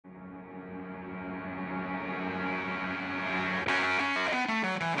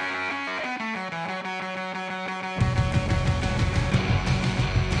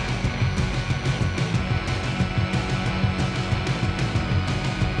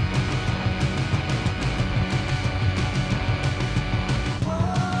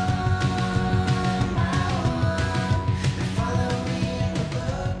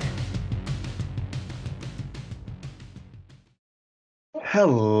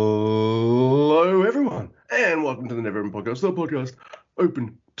Hello, everyone, and welcome to the Never Ending Podcast, the podcast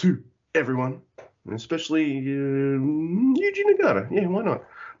open to everyone, and especially Eugene Nagata. Yeah, why not?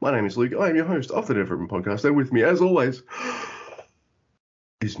 My name is Luke. I am your host of the Never Ending Podcast, and with me, as always,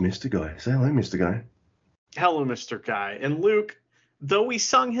 is Mr. Guy. Say hello, Mr. Guy. Hello, Mr. Guy. And Luke, though we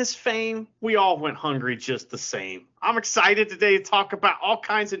sung his fame, we all went hungry just the same. I'm excited today to talk about all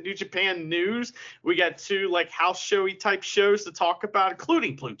kinds of New Japan news. We got two house showy type shows to talk about,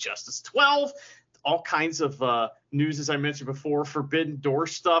 including Blue Justice 12, all kinds of news, as I mentioned before, Forbidden Door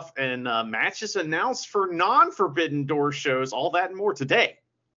stuff, and matches announced for non-Forbidden Door shows, all that and more today.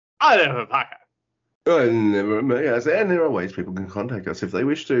 I don't know. And there are ways people can contact us if they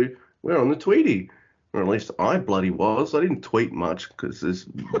wish to. We're on the Tweety. Or at least I bloody was. I didn't tweet much because it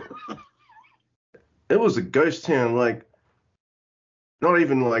was a ghost town. Not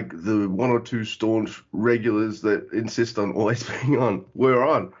even the one or two staunch regulars that insist on always being on were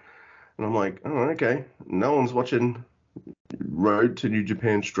on. And I'm like, oh, okay. No one's watching Road to New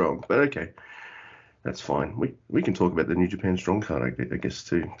Japan Strong. But okay, that's fine. We can talk about the New Japan Strong card, I guess,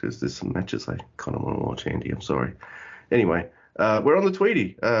 too, because there's some matches I kind of want to watch, Andy. I'm sorry. Anyway. We're on the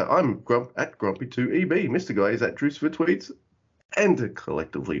Tweety. I'm at Grumpy2EB. Mr. Guy is at Druce for Tweets. And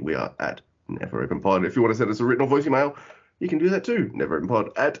collectively, we are at Never Open Pod. If you want to send us a written or voice email, you can do that too.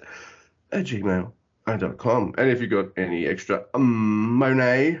 neveropenpod@gmail.com. And if you've got any extra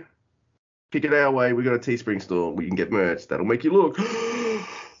money, kick it our way. We got a Teespring store. We can get merch. That'll make you look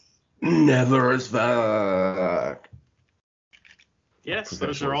never as fuck. Yes,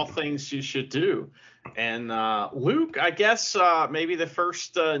 those are all things you should do. And Luke, I guess maybe the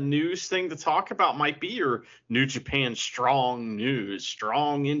first news thing to talk about might be your New Japan Strong news.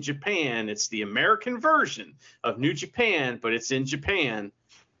 Strong in Japan. It's the American version of New Japan, but it's in Japan.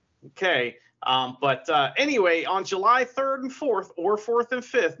 Okay. But anyway, on July 3rd and 4th, or 4th and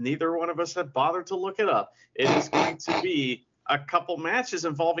 5th, neither one of us had bothered to look it up. It is going to be a couple matches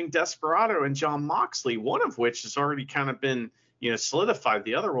involving Desperado and Jon Moxley, one of which has already kind of been solidified.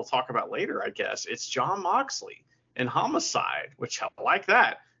 The other we'll talk about later, I guess. It's Jon Moxley and Homicide, which I like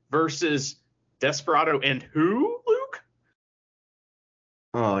that, versus Desperado and who, Luke?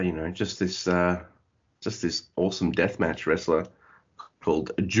 Oh, just this awesome deathmatch wrestler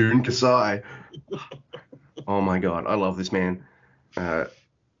called Jun Kasai. Oh my God, I love this man. The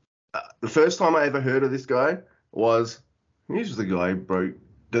first time I ever heard of this guy was he's the guy who broke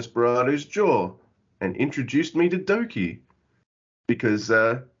Desperado's jaw and introduced me to Doki. Because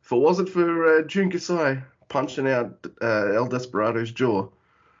if it wasn't for Jun Kasai punching out El Desperado's jaw,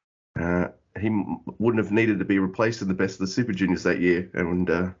 he wouldn't have needed to be replaced in the Best of the Super Juniors that year,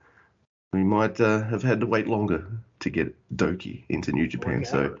 and we might have had to wait longer to get Doki into New Japan.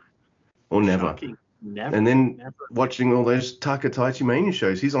 Or never. Never. And then watching all those Taka Taichi Mania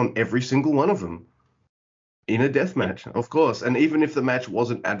shows, he's on every single one of them in a death match, of course. And even if the match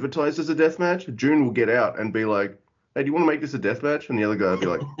wasn't advertised as a death match, Jun will get out and be like, hey, do you want to make this a death match? And the other guy will be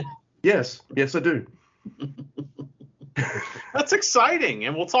like, yes, I do. That's exciting.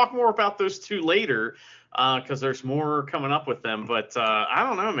 And we'll talk more about those two later because there's more coming up with them. But I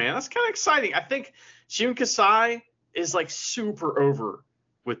don't know, man. That's kind of exciting. I think Jun Kasai is super over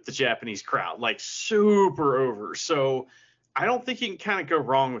with the Japanese crowd, super over. So I don't think you can kind of go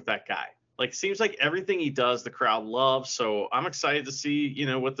wrong with that guy. Seems like everything he does, the crowd loves. So I'm excited to see,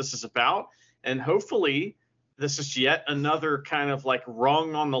 what this is about. And hopefully this is yet another kind of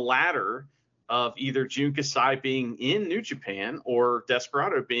rung on the ladder of either Jun Kasai being in New Japan or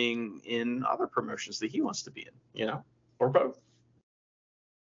Desperado being in other promotions that he wants to be in, or both.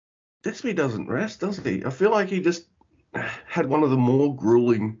 Despy doesn't rest, does he? I feel like he just had one of the more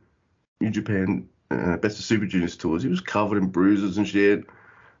grueling New Japan Best of Super Juniors tours. He was covered in bruises and shit,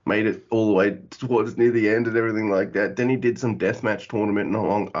 made it all the way towards near the end and everything like that. Then he did some deathmatch tournament not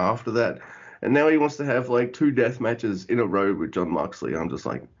long after that. And now he wants to have two death matches in a row with Jon Moxley. I'm just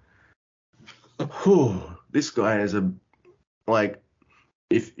like, whew, this guy is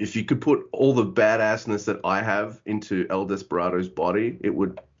if you could put all the badassness that I have into El Desperado's body, it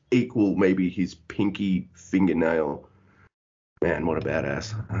would equal maybe his pinky fingernail. Man, what a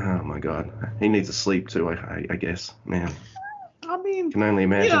badass. Oh my God. He needs to sleep too, I guess. Man. I mean, can only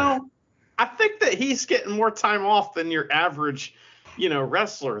imagine. I think that he's getting more time off than your average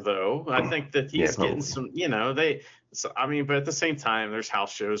wrestler, though. I think that he's getting some, but at the same time, there's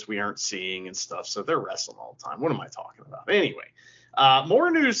house shows we aren't seeing and stuff, so they're wrestling all the time. What am I talking about? Anyway, more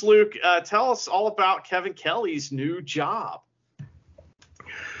news, Luke. Tell us all about Kevin Kelly's new job.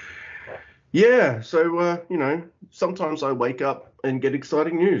 Yeah, so, sometimes I wake up and get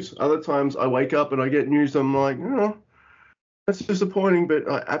exciting news. Other times I wake up and I get news I'm like, That's disappointing, but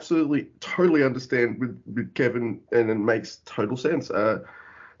I absolutely, totally understand with Kevin, and it makes total sense.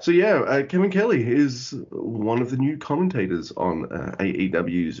 Kevin Kelly is one of the new commentators on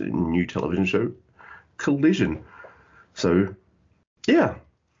AEW's new television show, Collision. So, yeah,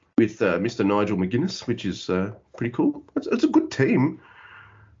 with Mr. Nigel McGuinness, which is pretty cool. It's a good team.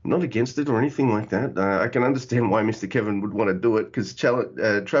 Not against it or anything like that. I can understand why Mr. Kevin would want to do it, because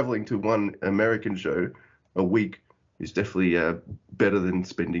traveling to one American show a week is definitely better than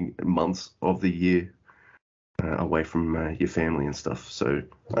spending months of the year away from your family and stuff. So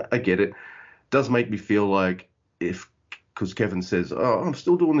I get it. Does make me feel like because Kevin says, "Oh, I'm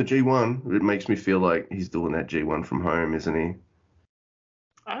still doing the G1," it makes me feel like he's doing that G1 from home, isn't he?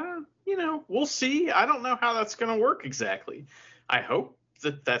 We'll see. I don't know how that's going to work exactly. I hope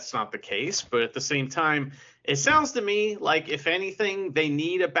that that's not the case, but at the same time, it sounds to me like, if anything, they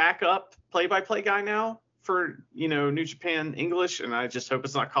need a backup play-by-play guy now for, New Japan English, and I just hope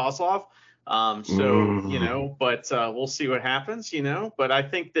it's not Kozlov. But we'll see what happens, but I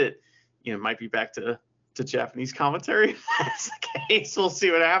think that, it might be back to Japanese commentary. If that's the case. We'll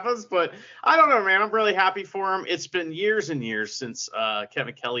see what happens, but I don't know, man. I'm really happy for him. It's been years and years since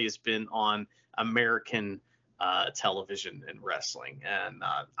Kevin Kelly has been on American television and wrestling, and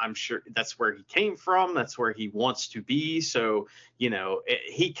I'm sure that's where he came from. That's where he wants to be. So,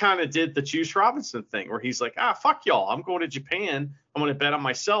 he kind of did the Juice Robinson thing, where he's like, fuck y'all, I'm going to Japan. I'm going to bet on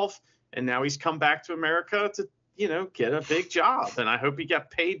myself. And now he's come back to America to, get a big job. And I hope he got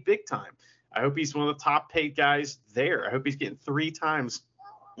paid big time. I hope he's one of the top paid guys there. I hope he's getting 3 times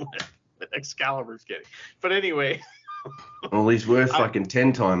what Excalibur's getting. But anyway. Well, he's worth fucking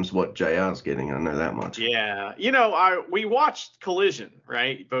 10 times what JR's getting. I know that much. Yeah. We watched Collision,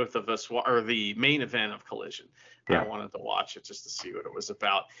 right? Both of us, or the main event of Collision. Yeah. I wanted to watch it just to see what it was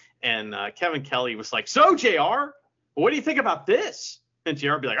about. And Kevin Kelly was like, "So, JR, what do you think about this?" And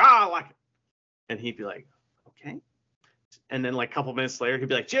JR would be like, "I like it." And he'd be like, "Okay." And then, like, a couple minutes later, he'd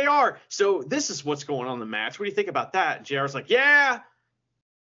be like, "JR, so this is what's going on in the match. What do you think about that?" And JR's like, "Yeah."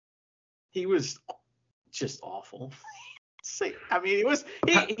 He was just awful. I mean, he was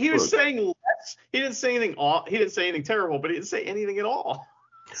saying less. He didn't say anything. He didn't say anything terrible, but he didn't say anything at all.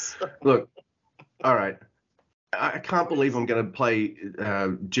 So. Look, all right. I can't believe I'm going to play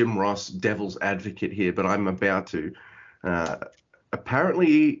Jim Ross devil's advocate here, but I'm about to.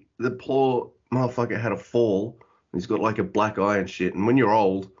 Apparently, the poor motherfucker had a fall. He's got like a black eye and shit. And when you're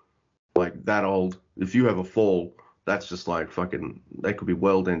old, like that old, if you have a fall, that's just like fucking, that could be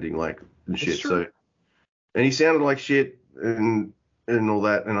world ending, like, and shit. So, and he sounded like shit and all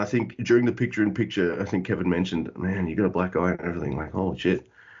that. And I think during the picture-in-picture, I think Kevin mentioned, "Man, you got a black eye and everything." Like, holy shit.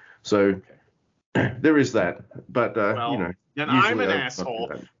 So there is that. But, and I'm an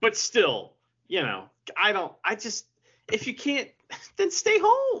asshole. But still, if you can't, then stay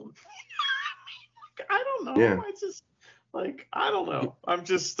home. I don't know. Yeah. I don't know. I'm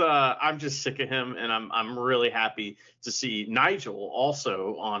just sick of him, and I'm really happy to see Nigel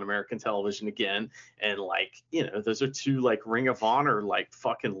also on American television again. And those are 2 like Ring of Honor like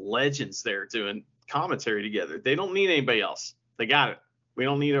fucking legends there doing commentary together. They don't need anybody else. They got it. We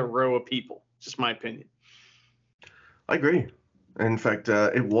don't need a row of people. Just my opinion. I agree. In fact,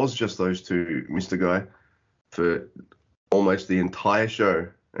 it was just those 2, Mr. Guy, for almost the entire show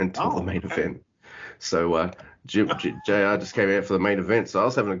until the main event. So JR just came out for the main event, so I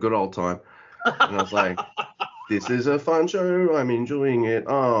was having a good old time. And I was like, "This is a fun show. I'm enjoying it."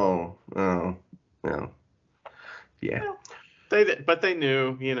 Oh. Yeah. But they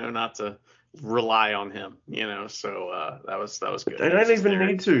knew, not to rely on him, so that was good. They don't even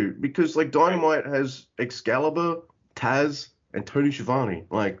need to, because like Dynamite has Excalibur, Taz, and Tony Schiavone.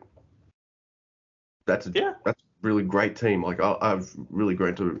 Like, that's a really great team. Like, I've really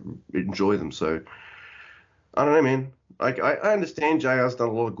grown to enjoy them. So I don't know, man. Like, I understand JR's done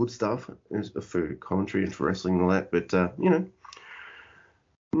a lot of good stuff for commentary and for wrestling and all that, but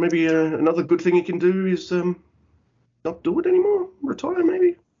maybe another good thing he can do is not do it anymore. Retire,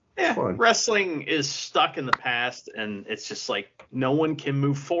 maybe. Yeah, wrestling is stuck in the past, and it's just like no one can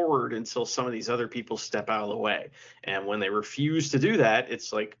move forward until some of these other people step out of the way. And when they refuse to do that,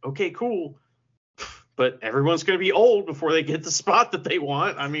 it's like, okay, cool, but everyone's going to be old before they get the spot that they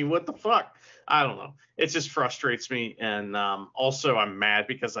want. I mean, what the fuck? I don't know. It just frustrates me. And also, I'm mad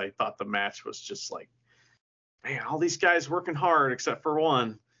because I thought the match was just like, man, all these guys working hard except for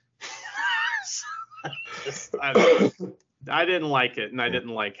one. I didn't like it, and I didn't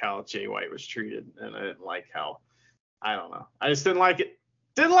like how Jay White was treated, and I didn't like how, I don't know. I just didn't like it.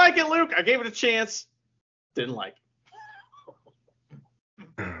 Didn't like it, Luke. I gave it a chance. Didn't like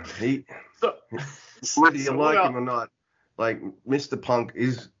it. Whether you like him or not, like Mr. Punk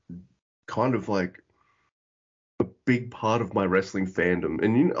is kind of like a big part of my wrestling fandom,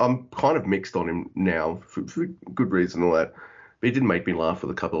 and I'm kind of mixed on him now for good reason, all that. But he did make me laugh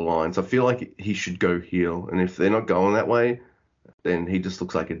with a couple of lines. I feel like he should go heel, and if they're not going that way, then he just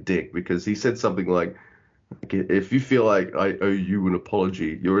looks like a dick, because he said something like, if you feel like I owe you an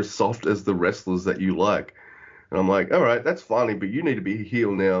apology, you're as soft as the wrestlers that you like. And I'm like, all right, that's funny, but you need to be a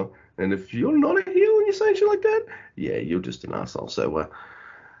heel now. And if you're not a heel and you're saying shit like that, yeah, you're just an asshole. So,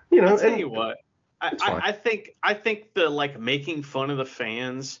 I'll tell you what. it's fine. I think the like making fun of the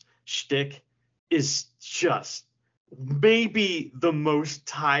fans shtick is just maybe the most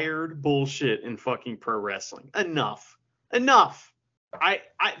tired bullshit in fucking pro wrestling. Enough. That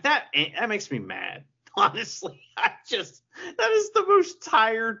makes me mad. Honestly, that is the most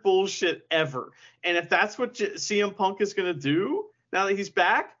tired bullshit ever. And if that's what CM Punk is going to do now that he's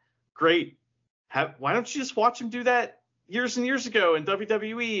back, great. Why don't you just watch him do that years and years ago in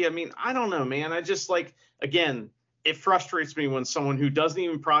WWE? I mean, I don't know, man. I just like, again, it frustrates me when someone who doesn't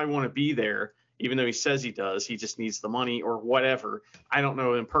even probably want to be there, even though he says he does, he just needs the money or whatever. I don't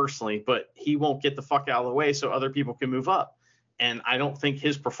know him personally, but he won't get the fuck out of the way so other people can move up. And I don't think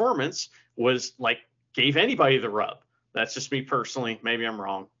his performance was like, gave anybody the rub. That's just me personally. Maybe I'm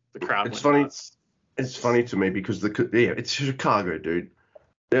wrong. The crowd It's went funny. nuts. It's funny to me because it's Chicago, dude.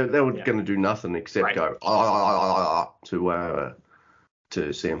 They were going to do nothing except go to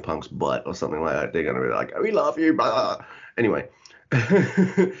CM Punk's butt or something like that. They're going to be like, we love you, blah. Anyway.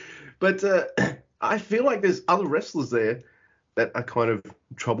 But I feel like there's other wrestlers there that are kind of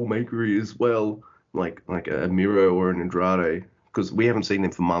troublemakery as well, like a Miro or an Andrade, because we haven't seen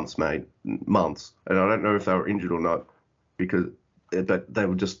them for months, mate. Months. And I don't know if they were injured or not, because they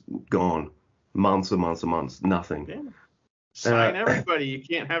were just gone. Months and months and months. Nothing. Yeah. Sign everybody. You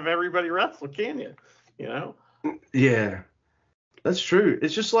can't have everybody wrestle, can you? You know? Yeah. That's true.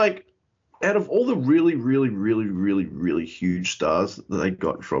 It's just like, out of all the really, really, really, really, really huge stars that they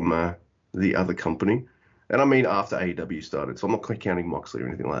got from the other company, and I mean after AEW started, so I'm not counting Moxley or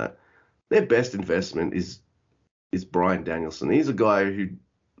anything like that, their best investment is Bryan Danielson. He's a guy who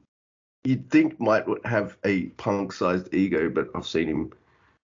you'd think might have a Punk-sized ego, but I've seen him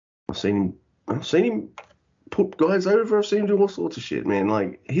put guys over. I've seen him do all sorts of shit, man.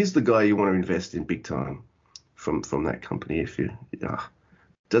 Like, he's the guy you want to invest in big time from that company. If you, he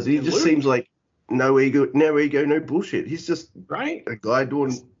just seems like no ego, no bullshit. He's just a guy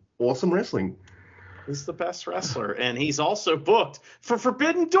doing awesome wrestling. He's the best wrestler, and he's also booked for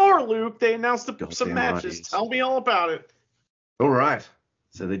Forbidden Door, Luke. They announced some matches. Right. Tell me all about it. All right.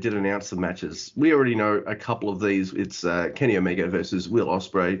 So they did announce the matches. We already know a couple of these. It's Kenny Omega versus Will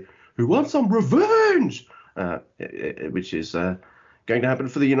Ospreay, who wants some revenge, which is going to happen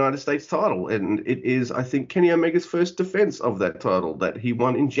for the United States title. And it is, I think, Kenny Omega's first defense of that title that he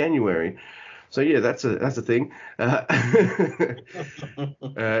won in January. So, yeah, that's a thing.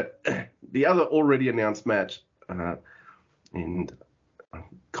 The other already announced match, and I'm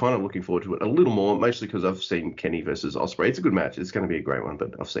kind of looking forward to it a little more, mostly because I've seen Kenny versus Ospreay. It's a good match. It's going to be a great one,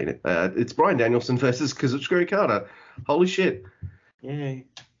 but I've seen it. It's Bryan Danielson versus Kazuchika Okada. Holy shit. Yay.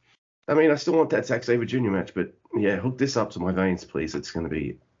 I mean, I still want that Zack Sabre Jr. match, but yeah, hook this up to my veins, please. It's going to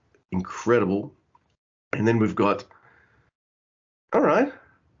be incredible. And then we've got, all right,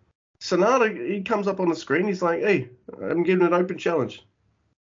 Sonata, he comes up on the screen. He's like, hey, I'm giving an open challenge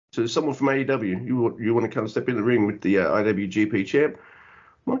to someone from AEW. You want to come step in the ring with the IWGP champ?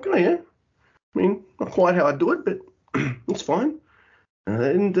 I'm like, oh, yeah. I mean, not quite how I do it, but it's fine.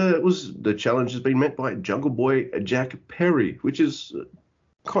 And the challenge has been met by Jungle Boy Jack Perry, which is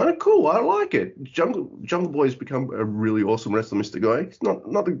kind of cool. I like it. Jungle Boy's become a really awesome wrestler, Mr. Guy. He's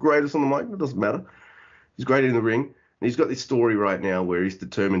not the greatest on the mic, but it doesn't matter. He's great in the ring. And he's got this story right now where he's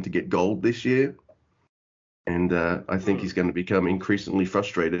determined to get gold this year. And I think he's going to become increasingly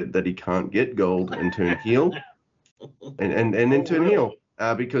frustrated that he can't get gold and turn heel. and then turn heel.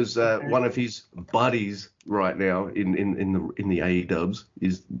 Because one of his buddies right now in the AEWs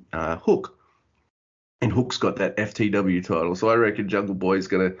is Hook. And Hook's got that FTW title. So I reckon Jungle Boy's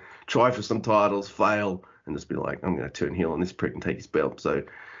going to try for some titles, fail, and just be like, I'm going to turn heel on this prick and take his belt. So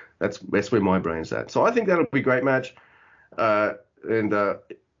that's where my brain's at. So I think that'll be a great match. And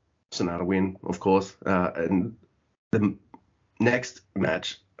Sonata win, of course. And the next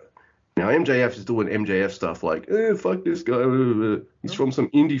match, now MJF is doing MJF stuff like, fuck this guy. He's from some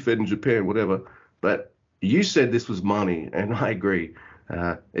indie fed in Japan, whatever. But you said this was money, and I agree.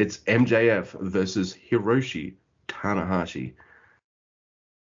 It's MJF versus Hiroshi Tanahashi.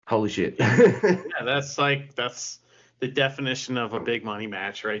 Holy shit. Yeah, that's the definition of a big money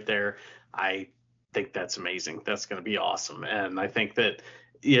match right there. I think that's amazing. That's going to be awesome. And I think that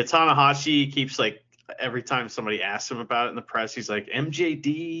Tanahashi keeps like every time somebody asks him about it in the press, he's like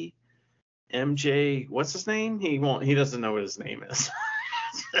MJ, what's his name? He doesn't know what his name is.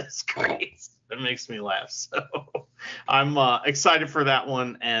 That's great. It makes me laugh. So I'm excited for that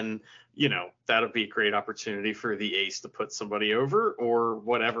one. And, that'll be a great opportunity for the Ace to put somebody over or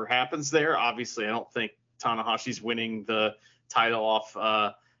whatever happens there. Obviously, I don't think Tanahashi's winning the title off,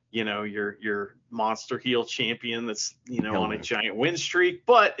 your monster heel champion that's, on a giant win streak.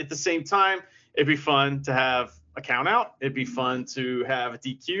 But at the same time, it'd be fun to have a count out. It'd be fun to have a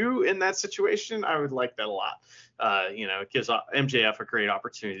DQ in that situation. I would like that a lot. It gives MJF a great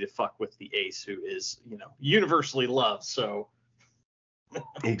opportunity to fuck with the Ace, who is, universally loved. So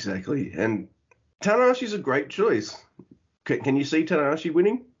exactly. And Tanahashi's a great choice. Can you see Tanahashi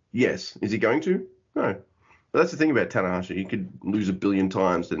winning? Yes. Is he going to? No. But that's the thing about Tanahashi. He could lose a billion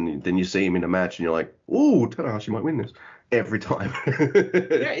times, then you see him in a match, and you're like, "Ooh, Tanahashi might win this every time."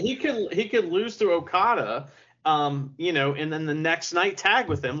 Yeah, he could lose to Okada, and then the next night tag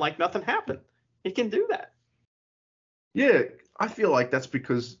with him like nothing happened. He can do that. Yeah, I feel like that's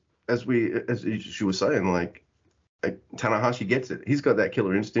because, as you were saying, like Tanahashi gets it. He's got that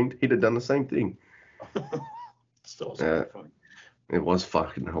killer instinct. He'd have done the same thing. Still funny. It was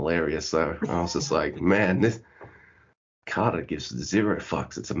fucking hilarious, though. I was just like, man, this Carter gives 0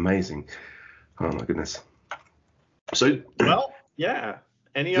 fucks. It's amazing. Oh my goodness. So, well, yeah.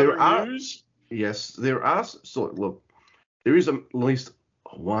 Any other news? Yes, there are. So look, there is at least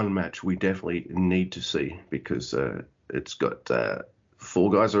one match we definitely need to see because it's got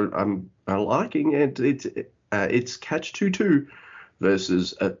 4 guys are liking, and it's Catch 22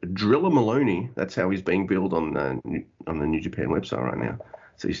 versus Driller Maloney. That's how he's being billed on the New Japan website right now.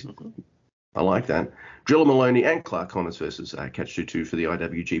 So I like that. Driller Maloney and Clark Connors versus Catch 22 for the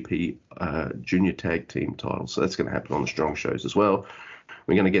IWGP Junior Tag Team title. So that's going to happen on the Strong shows as well.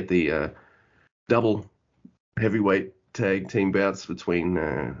 We're going to get the double heavyweight tag team bouts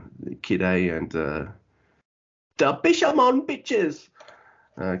between Kid A and the Bishamon bitches,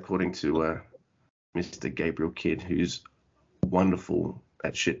 according to Mr. Gabriel Kidd, who's wonderful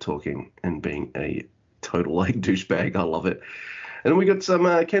at shit talking and being a total like douchebag. I love it. And we got some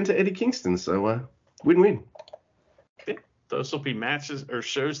Kenta Eddie Kingston, so win-win. Yeah, those will be matches or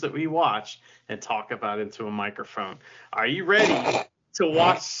shows that we watch and talk about into a microphone. Are you ready to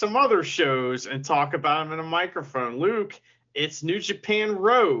watch some other shows and talk about them in a microphone? Luke, it's New Japan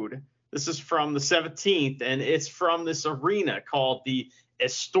Road. This is from the 17th, and it's from this arena called the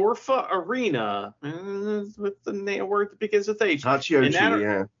Estorfa Arena, with the word that begins with H. Hachiochi,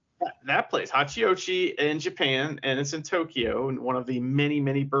 yeah. That place, Hachiochi in Japan, and it's in Tokyo, in one of the many,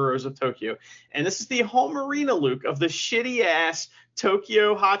 many boroughs of Tokyo. And this is the home arena, Luke, of the shitty-ass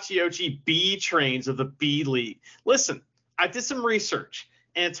Tokyo Hachiochi B trains of the B League. Listen, I did some research,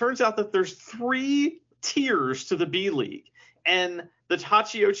 and it turns out that there's 3 tiers to the B League. And the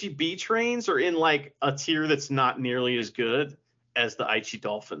Hachiochi B trains are in like a tier that's not nearly as good as the Aichi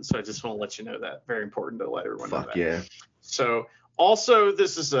Dolphins. So I just want to let you know that. Very important to let everyone know that. Yeah. So also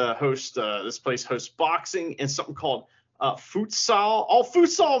this is a host, this place hosts boxing and something called futsal. All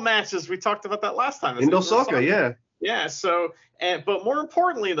futsal matches. We talked about that last time. Indoor soccer, yeah. Yeah. So, but more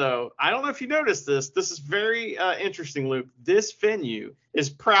importantly though, I don't know if you noticed this. This is very interesting, Luke. This venue is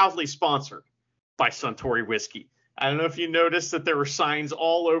proudly sponsored by Suntory Whiskey. I don't know if you noticed that there were signs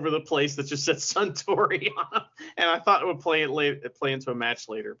all over the place that just said Suntory on them, and I thought it would play into a match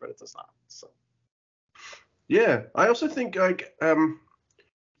later, but it does not. So. Yeah, I also think like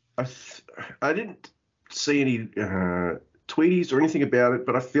I didn't see any tweeties or anything about it,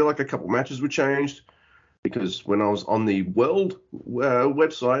 but I feel like a couple matches were changed because when I was on the World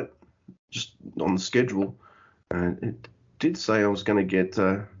website, just on the schedule, it did say I was going to get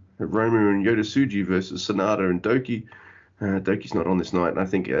Romu and Yoda versus Sonata and Doki. Doki's not on this night, and I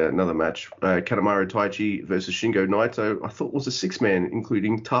think another match, Kanemaru Taichi versus Shingo Naito, I thought was a 6-man,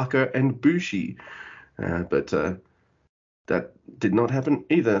 including Taka and Bushi. But that did not happen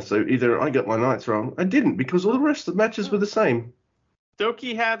either. So either I got my nights wrong, I didn't, because all the rest of the matches were the same.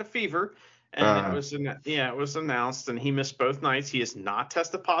 Doki had a fever, and it was announced, and he missed both nights. He is not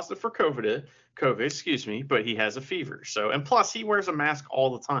tested positive for COVID, but he has a fever. So, and plus he wears a mask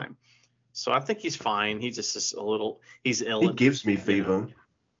all the time. So I think he's fine. He just is he's ill. He gives me fever.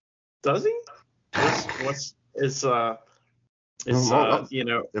 Does he?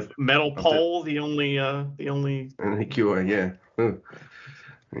 Metal Pole the only and the cure, yeah.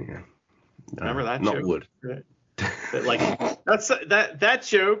 Yeah. Remember that not joke? Wood. Like that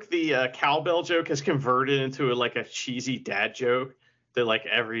joke, the cowbell joke has converted into a cheesy dad joke. that like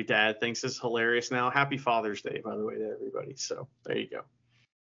every dad thinks is hilarious now. Happy Father's Day, by the way, to everybody. So there you go.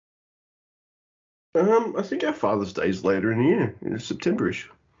 I think our Father's Day is later in the year, in September-ish.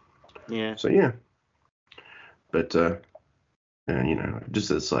 Yeah. So yeah. But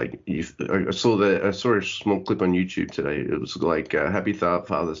just it's like I saw a small clip on YouTube today. It was like Happy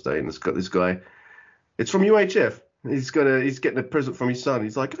Father's Day, and it's got this guy. It's from UHF. He's getting a present from his son.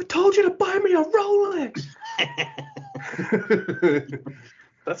 He's like, I told you to buy me a Rolex.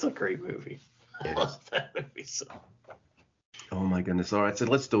 That's a great movie. I love that movie so. Oh my goodness. All right, so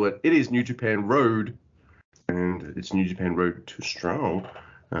let's do it. It is New Japan Road, and it's New Japan Road to Strong,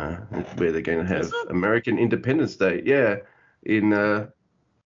 where they're going to have American Independence Day. Yeah, in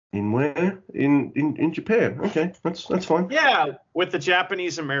where? In Japan. Okay, that's fine. Yeah, with the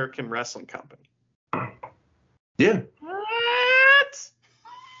Japanese American Wrestling Company. Yeah. What?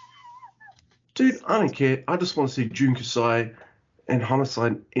 Dude, I don't care. I just want to see Jun Kasai and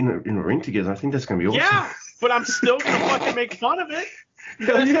Homicide in a ring together. I think that's going to be awesome. Yeah, but I'm still going to fucking make fun of it.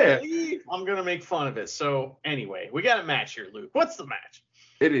 Hell yeah. I'm going to make fun of it. So, anyway, we got a match here, Luke. What's the match?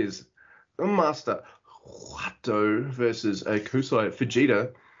 It is the Master Wato versus Kusai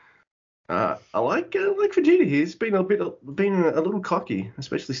Fujita. I like Fujita here. He's been a little cocky,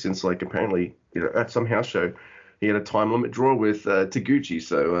 especially since apparently at some house show he had a time limit draw with Taguchi,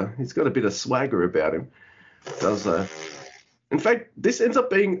 so he's got a bit of swagger about him. In fact, this ends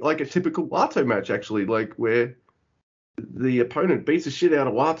up being like a typical Wato match actually, like where the opponent beats the shit out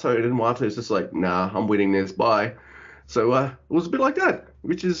of Wato and then Wato's just like, nah, I'm winning this, bye. So it was a bit like that,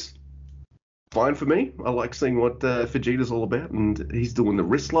 which is fine for me. I like seeing what Fujita's all about, and he's doing the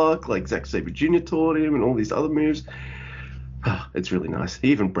wrist lock like Zack Sabre Jr. taught him and all these other moves. It's really nice.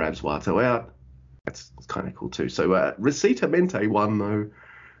 He even grabs Wato out. That's kind of cool too. So Recita Mente won though,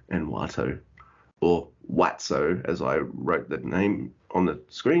 and Wato, or Watso as I wrote the name on the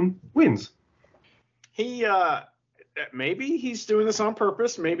screen, wins. He maybe he's doing this on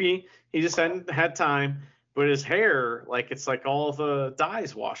purpose. Maybe he just hadn't had time. But his hair, it's like all the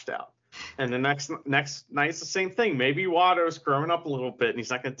dyes washed out. And the next night's the same thing. Maybe Wato's growing up a little bit and he's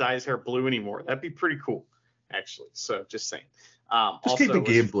not going to dye his hair blue anymore. That'd be pretty cool, actually. So just saying. Just keep the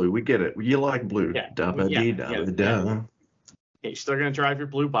gear blue. We get it. You like blue. Yeah. Yeah. You're still going to drive your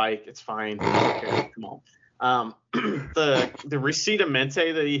blue bike. It's fine. Okay, come on. The Recita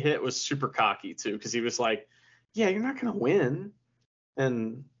Mente that he hit was super cocky, too, because he was like, yeah, you're not going to win.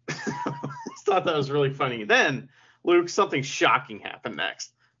 And I thought that was really funny. Then, Luke, something shocking happened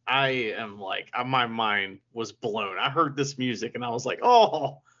next. I am my mind was blown. I heard this music and I was like,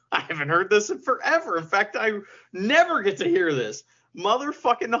 oh, I haven't heard this in forever. In fact, I never get to hear this.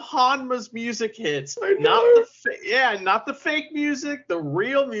 Motherfucking Hanma's music hits. Not the fake music, the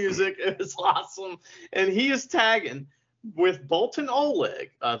real music. It was awesome. And he is tagging with Bolton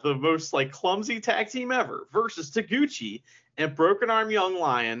Oleg, the most clumsy tag team ever, versus Taguchi and Broken Arm Young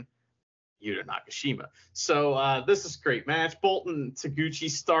Lion, Yuta Nakashima. So this is a great match. Bolton Taguchi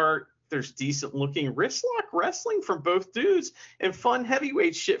start. There's decent looking wrist lock wrestling from both dudes and fun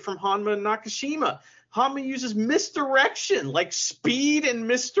heavyweight shit from Hanma and Nakashima. Hanma uses misdirection, like speed and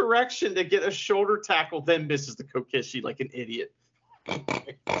misdirection, to get a shoulder tackle, then misses the Kokishi like an idiot.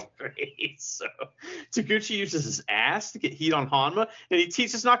 Great. So Taguchi uses his ass to get heat on Hanma, and he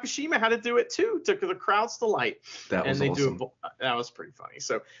teaches Nakashima how to do it too, to the crowd's delight. That was awesome. That was pretty funny.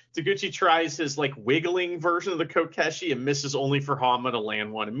 So Taguchi tries his wiggling version of the Kokeshi and misses, only for Hanma to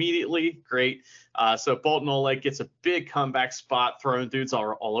land one immediately. Great. So Bolton Oleg gets a big comeback spot, throwing dudes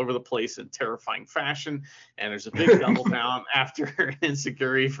all over the place in terrifying fashion. And there's a big double down after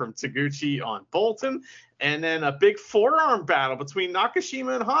Enziguri from Taguchi on Bolton. And then a big forearm battle between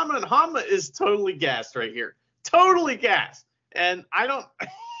Nakashima and Hanma. And Hanma is totally gassed right here. Totally gassed. And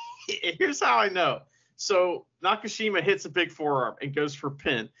here's how I know. So Nakashima hits a big forearm and goes for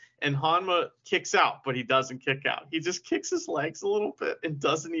pin. And Hanma kicks out, but he doesn't kick out. He just kicks his legs a little bit and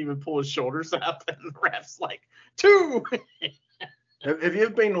doesn't even pull his shoulders up. And the ref's like, 2. Have you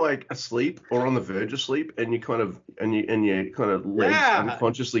ever been asleep or on the verge of sleep and you kind of legs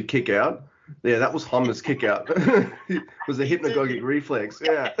unconsciously kick out? Yeah, that was Hanma's kick out. It was a hypnagogic reflex.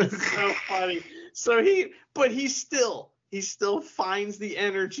 Yeah. It's so funny. So he still finds the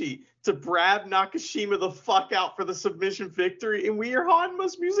energy to grab Nakashima the fuck out for the submission victory, and we hear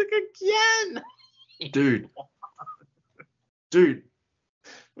Hanma's music again. Dude.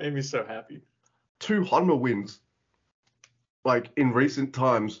 Made me so happy. 2 Hanma wins. In recent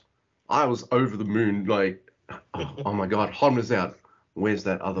times, I was over the moon. Oh my god, Hanma's out. Where's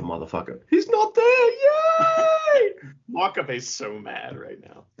that other motherfucker? He's not there. Yay! Makabe's so mad right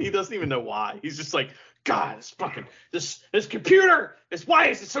now. He doesn't even know why. He's just like, God, this computer why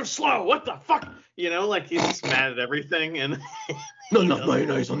is it so slow? What the fuck? Like he's just mad at everything and not enough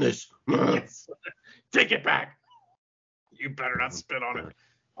mayonnaise on this. Yes. Take it back. You better not spit on it.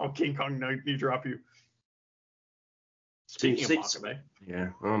 Oh, King Kong, you drop you. Speaking of Makabe. Yeah.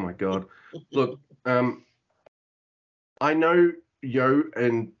 Oh my God. Look, I know Yo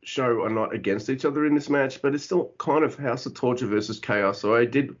and Sho are not against each other in this match, but it's still kind of House of Torture versus Chaos. So I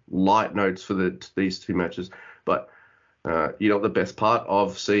did light notes for these two matches. But the best part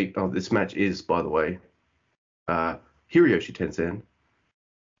of this match is, by the way, Hiroyoshi Tenzan,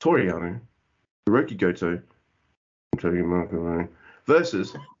 Toru Yano, Hiroki Goto,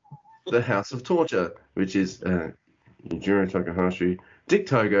 versus the House of Torture, which is Yujiro Takahashi, Dick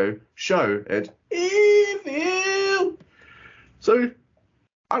Togo, Sho, and Evil. So,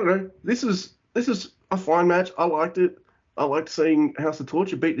 I don't know. This is a fine match. I liked it. I liked seeing House of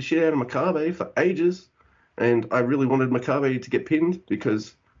Torture beat the shit out of Makabe for ages. And I really wanted Makabe to get pinned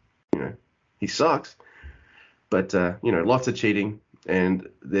because, he sucks. But, lots of cheating. And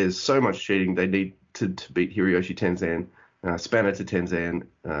there's so much cheating. They need to beat Hiroyoshi Tenzan. Spanner to Tenzan.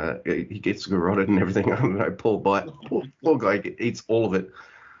 He gets garroted and everything. I don't know. Poor guy eats all of it.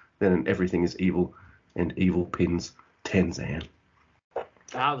 Then everything is evil. And evil pins Tenzan.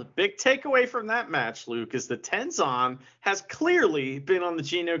 Now, the big takeaway from that match, Luke, is that Tenzan has clearly been on the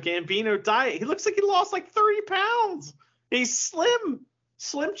Gino Gambino diet. He looks like he lost like 30 pounds. He's slim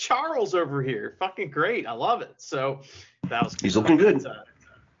Charles over here. Fucking great. I love it. So that was. He's looking good.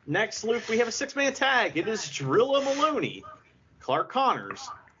 Next, Luke, we have a 6-man tag. It is Drilla Maloney, Clark Connors,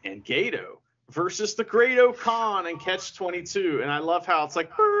 and Gato versus the Great Khan and Catch 22. And I love how it's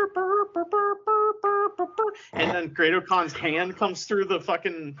like burr, burr, burr, burr, burr, burr, burr, burr. And then Great Khan's hand comes through the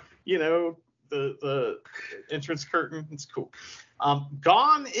fucking, the entrance curtain. It's cool.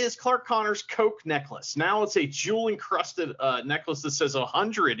 Gone is Clark Connor's Coke necklace. Now it's a jewel encrusted necklace that says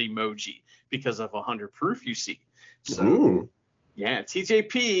 100 emoji because of 100 proof, you see. So, ooh. Yeah,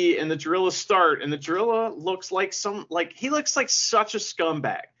 TJP and the Drilla start, and the Drilla looks like he looks like such a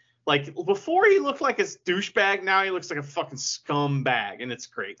scumbag. Like, before he looked like a douchebag, now he looks like a fucking scumbag, and it's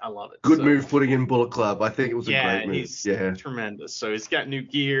great. I love it. Good move putting in Bullet Club. I think it was a great move. He's tremendous. So he's got new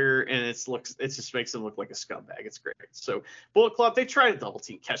gear, and it just makes him look like a scumbag. It's great. So Bullet Club, they try to double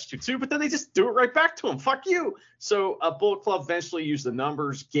team Catch 2-2, but then they just do it right back to him. Fuck you. So Bullet Club eventually used the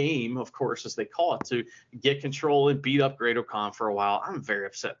numbers game, of course, as they call it, to get control and beat up Great Khan for a while. I'm very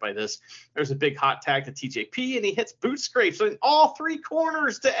upset by this. There's a big hot tag to TJP, and he hits boot scrapes in all three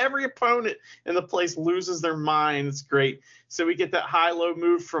corners to every opponent, and the place loses their mind. It's great. So we get that high-low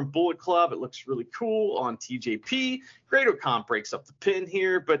move from Bullet Club. It looks really cool on TJP. Great Khan breaks up the pin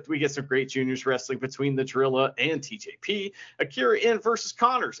here, but we get some great juniors wrestling between the Drilla and TJP. Akira in versus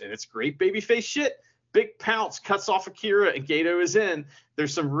Connors, and it's great babyface shit. Big Pounce cuts off Akira, and Gato is in.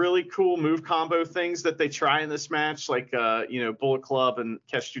 There's some really cool move combo things that they try in this match, like Bullet Club and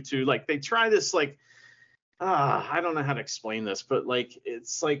Catch 2-2. Like, they try this, like, I don't know how to explain this, but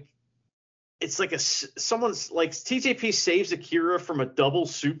it's like someone's like TJP saves Akira from a double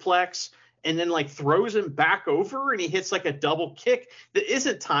suplex and then like throws him back over, and he hits like a double kick that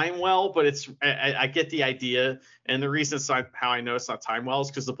isn't timed well, but I get the idea. And the reason it's not how I know it's not timed well is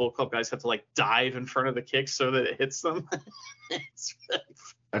because the Bullet Club guys have to like dive in front of the kick so that it hits them.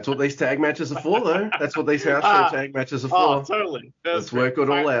 That's what these tag matches are for, though. That's what these house show tag matches are for. Oh, totally. Let's work it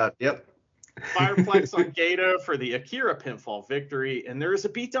all out. Yep. Fireplex on Gato for the Akira pinfall victory, and there is a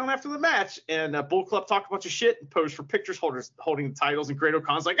beatdown after the match, and Bullet Club talk a bunch of shit and pose for pictures holding the titles, and Great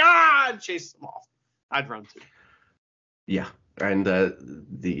Khan's like, and chases them off. I'd run too. Yeah, and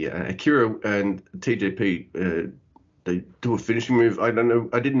the Akira and TJP, they do a finishing move. I don't know.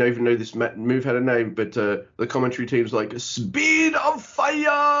 I didn't even know this move had a name, but the commentary team's like, Speed of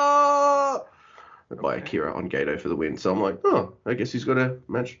Fire! By Akira on Gato for the win. So I'm like, oh, I guess he's got a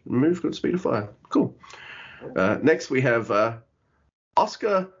move called Speed of Fire. Cool. Next we have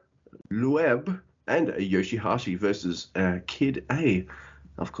Oscar Loeb and Yoshihashi versus Kid A.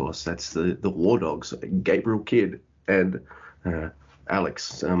 Of course, that's the War Dogs, Gabriel Kidd and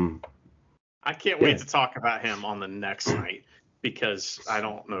Alex. I can't wait to talk about him on the next night, because I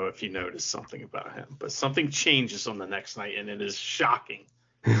don't know if you noticed something about him, but something changes on the next night, and it is shocking.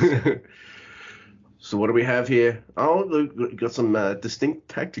 So what do we have here? Oh, look, got some distinct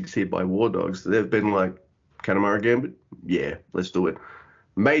tactics here by War Dogs. They've been like, Kanemaru Gambit? Yeah, let's do it.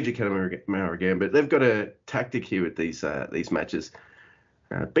 Major Kanemaru Gambit. They've got a tactic here with these matches.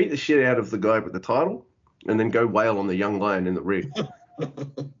 Beat the shit out of the guy with the title, and then go wail on the young lion in the ring.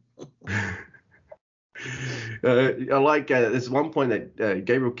 I like there's one point that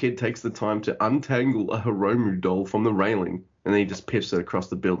Gabriel Kidd takes the time to untangle a Hiromu doll from the railing, and then he just piffs it across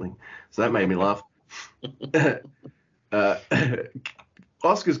the building. So that made me laugh.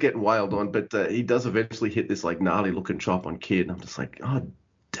 Oscar's getting wailed on, but he does eventually hit this like gnarly looking chop on Kidd. I'm just like, oh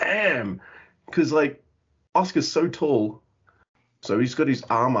damn, because like Oscar's so tall, so he's got his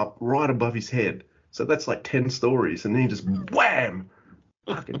arm up right above his head, so that's like 10 stories, and then he just wham,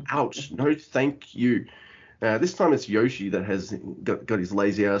 fucking ouch, no thank you. This time it's Yoshi that has got his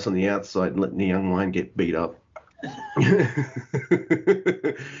lazy ass on the outside and letting the young lion get beat up.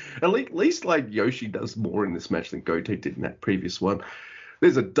 At least like Yoshi does more in this match than Goto did in that previous one.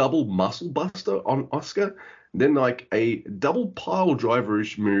 There's a double muscle buster on Oscar, then like a double pile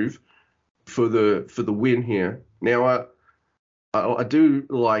driverish move for the win here. Now I do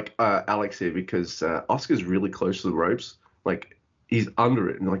like Alex here because Oscar's really close to the ropes, like he's under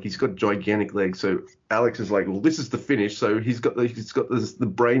it and like he's got gigantic legs. So Alex is like, well, this is the finish. So he's got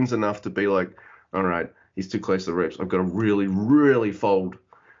the brains enough to be like, all right, he's too close to the ropes. I've got to really, really fold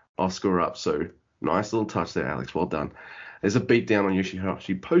Oscar up. So nice little touch there, Alex. Well done. There's a beatdown on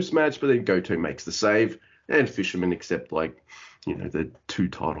Yoshihashi post-match, but then Goto makes the save, and Fisherman accept like, the 2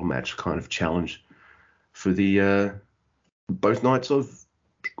 title match kind of challenge for the both nights of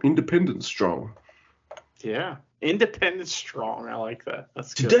Independence Strong. Yeah, Independence Strong. I like that.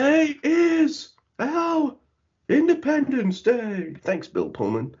 That's good. Today is our Independence Day. Thanks, Bill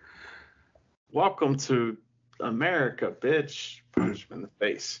Pullman. Welcome to America, bitch. Punch him in the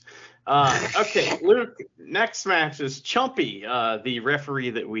face. Okay, Luke, next match is Chumpy, the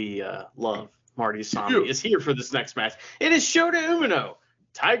referee that we love, Marty Asami, is here for this next match. It is Shota Umino,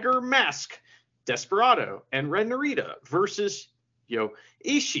 Tiger Mask, Desperado, and Ren Narita versus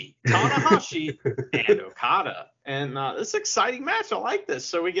Ishii, Tanahashi, and Okada. And this is an exciting match. I like this.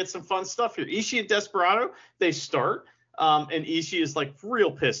 So we get some fun stuff here. Ishii and Desperado, they start. And Ishii is like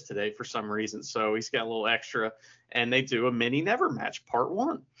real pissed today for some reason. So he's got a little extra. And they do a mini never match, part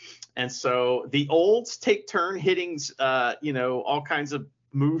 1. And so the olds take turn hitting, all kinds of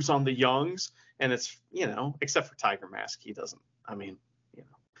moves on the youngs. And it's, except for Tiger Mask. He doesn't.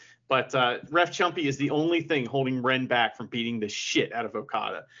 But Ref Chumpy is the only thing holding Ren back from beating the shit out of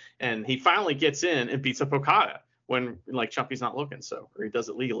Okada. And he finally gets in and beats up Okada when like Chumpy's not looking, or he does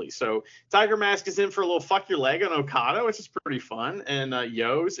it legally. So Tiger Mask is in for a little fuck your leg on Okada, which is pretty fun. And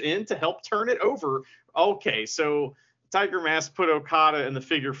Yo's in to help turn it over. Okay, so Tiger Mask put Okada in the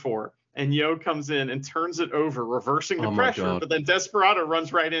figure 4. And Yo comes in and turns it over, reversing the pressure. But then Desperado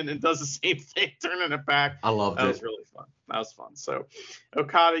runs right in and does the same thing, turning it back. I loved it. That was really fun. That was fun. So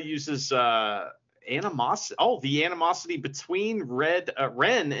Okada uses animosity. Oh, the animosity between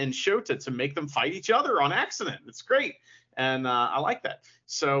Ren and Shota to make them fight each other on accident. It's great. And I like that.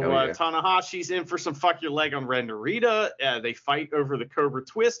 So Tanahashi's in for some fuck your leg on Ren Narita. They fight over the Cobra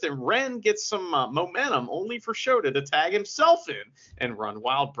Twist, and Ren gets some momentum only for Shota to tag himself in and run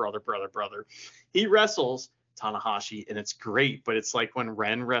wild, brother. He wrestles Tanahashi, and it's great, but it's like when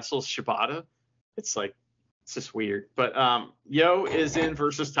Ren wrestles Shibata, it's just weird. But Yo is in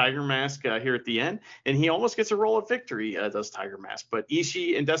versus Tiger Mask here at the end, and he almost gets a roll of victory, does Tiger Mask. But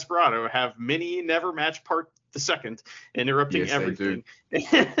Ishii and Desperado have mini never match part the second, interrupting everything.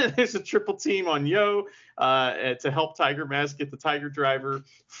 There's a triple team on Yo to help Tiger Mask get the Tiger Driver.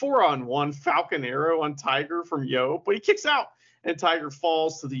 4-on-1 Falcon Arrow on Tiger from Yo, but he kicks out. And Tiger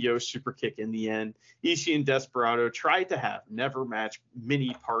falls to the Yo super kick in the end. Ishii and Desperado tried to have never match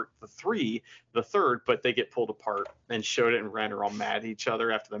mini part the third, but they get pulled apart. And Shota and Ren are all mad at each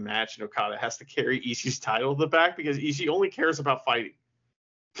other after the match. And Okada has to carry Ishii's title to the back because Ishii only cares about fighting.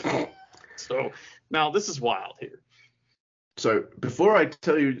 So now this is wild here. So before I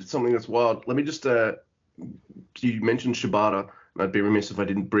tell you something that's wild, let me just you mentioned Shibata, and I'd be remiss if I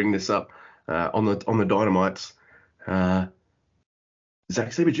didn't bring this up on the Dynamites.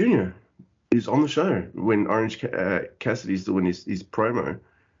 Zack Sabre Jr. is on the show when Orange Cassidy's doing his promo,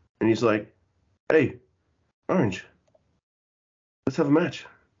 and he's like, "Hey, Orange, let's have a match."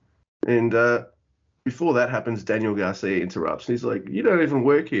 And before that happens, Daniel Garcia interrupts, and he's like, "You don't even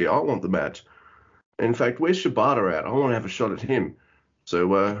work here. I want the match. In fact, where's Shibata at? I want to have a shot at him."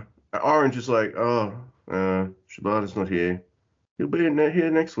 So Orange is like, "Oh, Shibata's not here. He'll be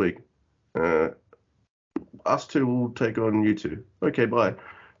here next week. Us two will take on you two. Okay, bye."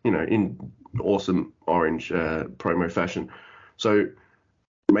 In awesome Orange promo fashion. So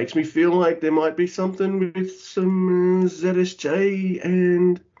it makes me feel like there might be something with some ZSJ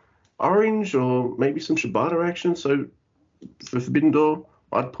and Orange, or maybe some Shibata action. So for Forbidden Door,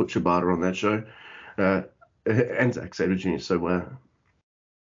 I'd put Shibata on that show. And Zack Sabre Jr. So,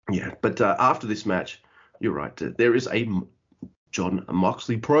 but after this match, You're right. There is a John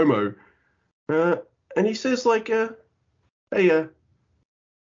Moxley promo, and he says like, "Hey,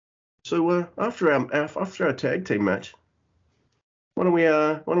 so after our tag team match, why don't we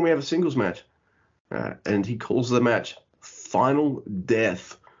have a singles match?" And he calls the match Final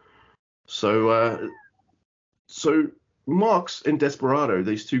Death. So Mox and Desperado,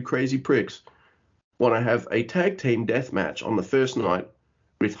 these two crazy pricks, want to have a tag team death match on the first night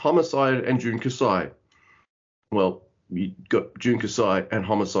with Homicide and Jun Kasai. Well, you got Jun Kasai and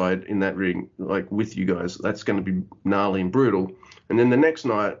Homicide in that ring, like with you guys. That's going to be gnarly and brutal. And then the next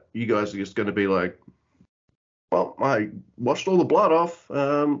night, you guys are just going to be like, well, I washed all the blood off.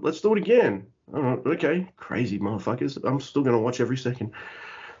 Let's do it again. Okay, crazy motherfuckers. I'm still going to watch every second.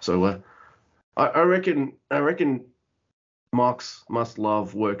 So I reckon Mox must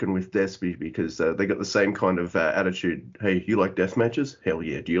love working with Despy because they got the same kind of attitude. Hey, you like death matches? Hell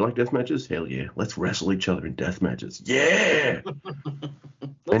yeah. Do you like death matches? Hell yeah. Let's wrestle each other in death matches. Yeah.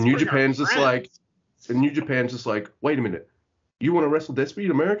 And New Japan's just like, wait a minute. You want to wrestle Despy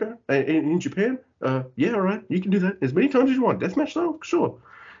in America? In Japan? Yeah, all right. You can do that as many times as you want. Deathmatch though? Sure.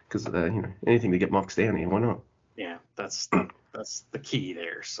 Because anything to get Mox down here, why not? Yeah, that's the key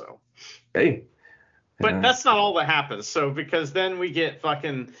there. So. Hey. But that's not all that happens. So because then we get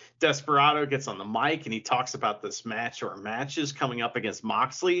fucking Desperado gets on the mic and he talks about this match or matches coming up against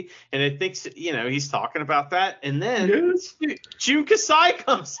Moxley, and it thinks he's talking about that, and then Jun Kasai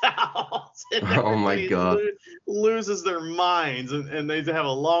comes out. And oh my god, loses their minds, and they have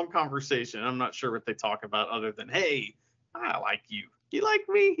a long conversation. I'm not sure what they talk about other than, hey, I like you. You like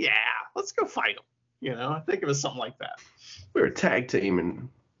me? Yeah, let's go fight them. I think it was something like that. We're a tag team and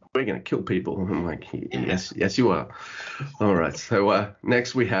we're going to kill people. I'm like, yes, you are. All right. So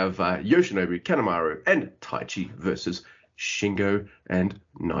next we have Yoshinobu Kanemaru and Taichi versus Shingo and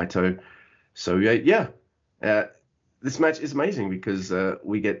Naito. So, this match is amazing because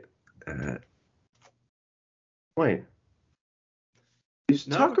we get... wait.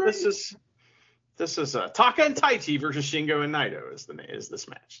 Taka? This is Taka and Taichi versus Shingo and Naito is this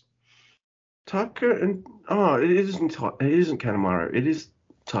match. Taka and... Oh, it isn't Kanemaru. It is...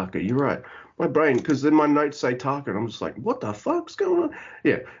 Taka, you're right. My brain, because then my notes say Taka, and I'm just like, what the fuck's going on?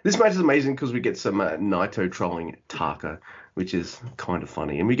 Yeah, this match is amazing because we get some Naito trolling Taka, which is kind of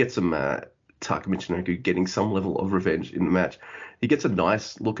funny. And we get some Taka Michinoku getting some level of revenge in the match. He gets a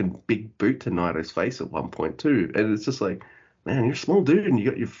nice looking big boot to Naito's face at one point too. And it's just like, man, you're a small dude and you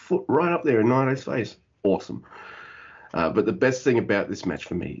got your foot right up there in Naito's face. Awesome. But the best thing about this match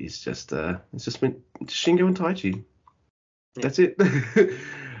for me is just it's just been Shingo and Taichi. Yeah. That's it.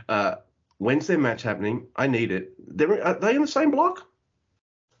 When's their match happening? I need it. Are they in the same block?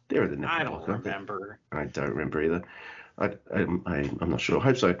 They're in the next block. I don't remember. I don't remember either. I'm not sure. I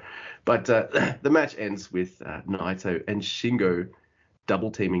hope so. But the match ends with Naito and Shingo double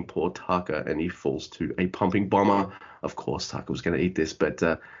teaming poor Taka, and he falls to a pumping bomber. Of course, Taka was going to eat this, but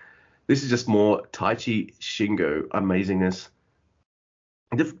this is just more Taichi Shingo amazingness.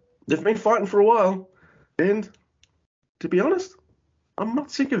 They've been fighting for a while, and to be honest, I'm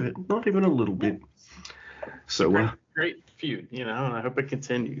not sick of it, not even a little bit. So great feud, and I hope it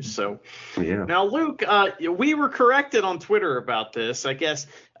continues. So yeah. Now, Luke, we were corrected on Twitter about this. I guess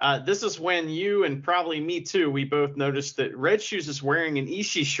this is when you and probably me too, we both noticed that Red Shoes is wearing an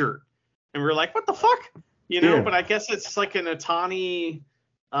Ishii shirt, and we're like, what the fuck, Yeah. But I guess it's like an Otani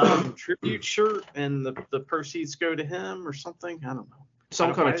tribute shirt, and the proceeds go to him or something. I don't know.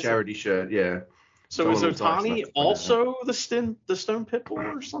 Some kind of charity shirt, yeah. So is Otani also the Stone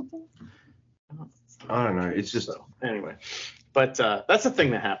Pitbull or something? I don't know. It's just anyway. But that's the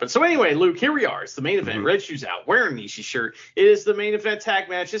thing that happened. So anyway, Luke, here we are. It's the main event. Mm-hmm. Red Shoes out, wearing an Ishii shirt. It is the main event tag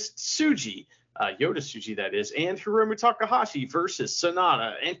match. It's Tsuji, Yoda Tsuji that is, and Hiromu Takahashi versus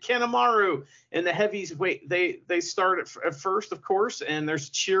Sonata and Kanemaru in the heavies. Wait, they start at first, of course, and there's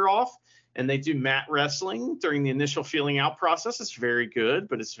a cheer off. And they do mat wrestling during the initial feeling out process. It's very good,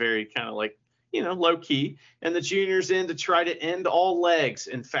 but it's very kind of like, low key. And the junior's in to try to end all legs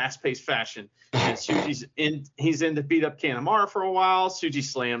in fast-paced fashion. And he's in to beat up Kanemaru for a while. Tsuji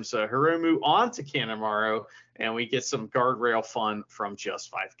slams Hiromu onto Kanemaru, and we get some guardrail fun from Just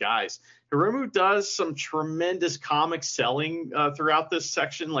Five Guys. Hiromu does some tremendous comic selling throughout this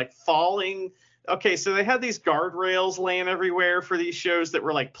section, like falling. Okay, so they had these guardrails laying everywhere for these shows that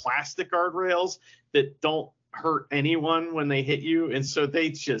were like plastic guardrails that don't hurt anyone when they hit you. And so they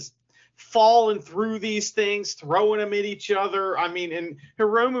just falling through these things, throwing them at each other. I mean, and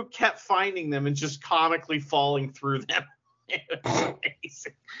Hiromu kept finding them and just comically falling through them. It was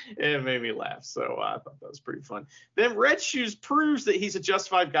amazing. It made me laugh. So I thought that was pretty fun. Then Red Shoes proves that he's a Just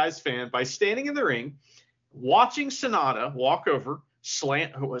Five Guys fan by standing in the ring watching Sonata walk over,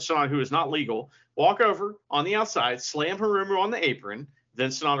 slam Sonata, who is not legal, walk over on the outside, slam Hiromu on the apron.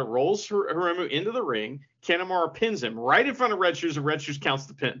 Then Sonata rolls Hiromu into the ring. Kanemaru pins him right in front of Red Shoes, and Red Shoes counts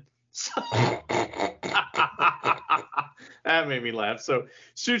the pin. That made me laugh. So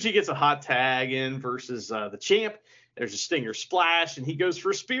Tsuji gets a hot tag in versus the champ. There's a stinger splash, and he goes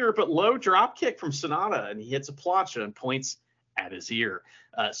for a spear, but low drop kick from Sonata, and he hits a plancha and points at his ear.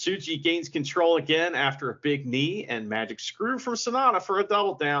 Tsuji gains control again after a big knee and magic screw from Sonata for a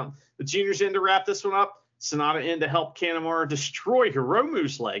double down. The juniors in to wrap this one up. Sonata in to help Kanemaru destroy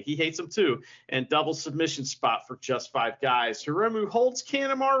Hiromu's leg. He hates him too. And double submission spot for just 5 guys. Hiromu holds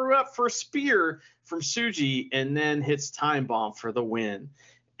Kanemaru up for a spear from Tsuji and then hits time bomb for the win.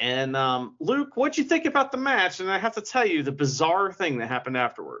 And Luke, what'd you think about the match? And I have to tell you the bizarre thing that happened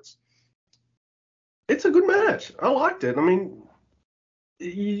afterwards. It's a good match. I liked it. I mean,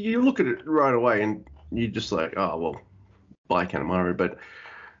 you look at it right away and you're just like, oh, well, bye Kanemaru. But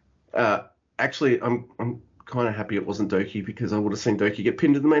actually, I'm kind of happy it wasn't Doki, because I would have seen Doki get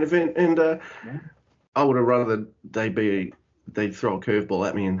pinned in the main event, and I would have rather they'd throw a curveball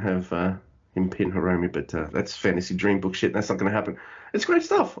at me and have him pin Hiromu, but that's fantasy dream book shit. That's not going to happen. It's great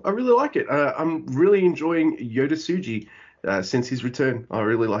stuff. I really like it. I'm really enjoying Yota Tsuji since his return. I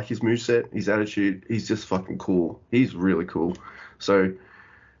really like his moveset, his attitude. He's just fucking cool. He's really cool. So,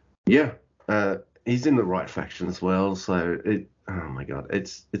 yeah, he's in the right faction as well. So, oh my God,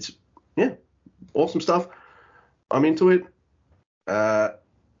 it's yeah, awesome stuff. I'm into it. I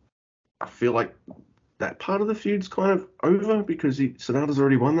feel like that part of the feud's kind of over because Sonata's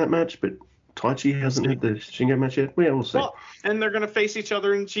already won that match, but Taichi hasn't had the Shingo match yet. Yeah, we'll see. Well, and they're going to face each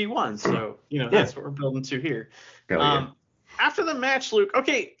other in G1, so that's what we're building to here. After the match, Luke.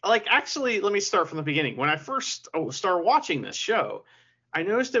 Okay, actually, let me start from the beginning. When I first started watching this show, I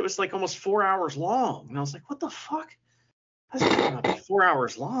noticed it was almost 4 hours long, and I was like, "What the fuck? That's not be 4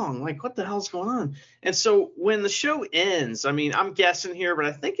 hours long. What the hell's going on?" And so when the show ends, I mean, I'm guessing here, but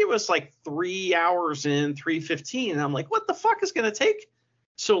I think it was 3 hours in, 3:15, and I'm like, "What the fuck is going to take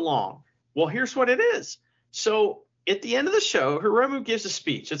so long?" Well, here's what it is. So at the end of the show, Hiromu gives a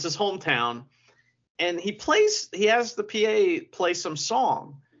speech. It's his hometown. And he has the PA play some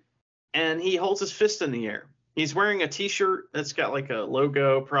song. And he holds his fist in the air. He's wearing a T-shirt that's got a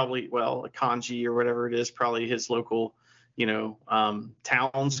logo, probably, a kanji or whatever it is, probably his local,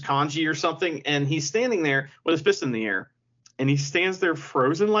 town's kanji or something. And he's standing there with his fist in the air. And he stands there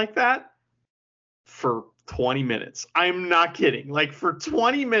frozen like that for 20 minutes. I'm not kidding. For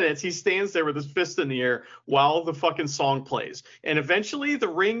 20 minutes, he stands there with his fist in the air while the fucking song plays. And eventually the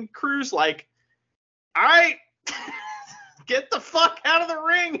ring crew's like, all right, get the fuck out of the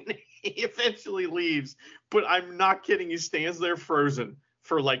ring. And he eventually leaves. But I'm not kidding. He stands there frozen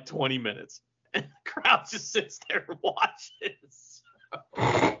for 20 minutes. And the crowd just sits there and watches.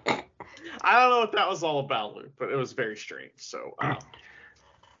 I don't know what that was all about, Luke, but it was very strange. So,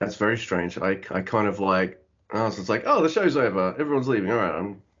 that's very strange. I kind of I was just like, oh, the show's over. Everyone's leaving. All right,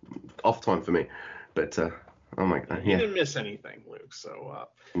 I'm off time for me. But oh my God, you didn't miss anything, Luke. So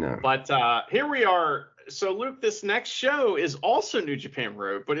no. But here we are. So Luke, this next show is also New Japan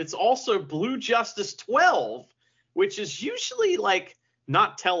Road, but it's also Blue Justice 12, which is usually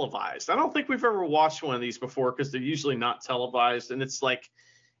not televised. I don't think we've ever watched one of these before because they're usually not televised, and it's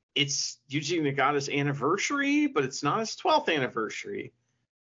it's Yuji Nagata's anniversary, but it's not his 12th anniversary.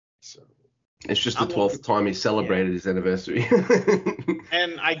 So it's just the 12th time he celebrated his anniversary.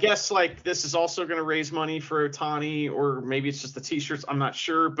 And I guess this is also going to raise money for Otani, or maybe it's just the T-shirts. I'm not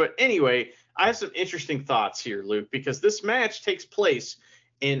sure. But anyway, I have some interesting thoughts here, Luke, because this match takes place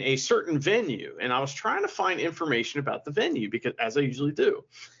in a certain venue. And I was trying to find information about the venue, because as I usually do.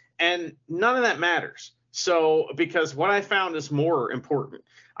 And none of that matters. So because what I found is more important.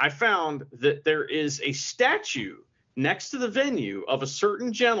 I found that there is a statue next to the venue of a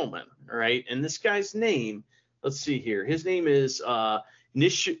certain gentleman, all right? And this guy's name, let's see here. His name is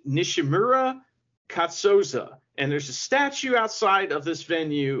Nishimura Katsuza. And there's a statue outside of this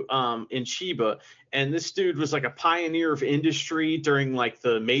venue in Chiba. And this dude was a pioneer of industry during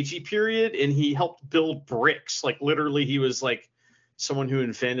the Meiji period. And he helped build bricks. Literally, he was someone who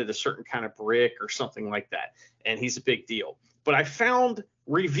invented a certain kind of brick or something like that. And he's a big deal. But I found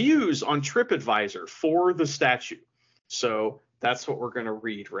reviews on TripAdvisor for the statue. So that's what we're going to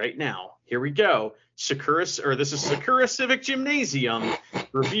read right now. Here we go. This is Sakura Civic Gymnasium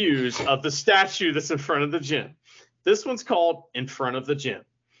reviews of the statue that's in front of the gym. This one's called In Front of the Gym.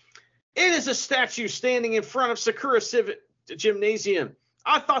 It is a statue standing in front of Sakura Civic Gymnasium.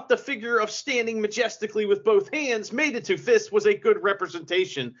 I thought the figure of standing majestically with both hands mated to fists was a good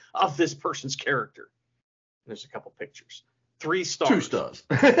representation of this person's character. There's a couple pictures. 3 stars. 2 stars.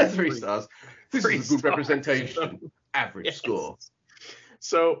 3 stars. This is a good stars. representation. Average Yes. score.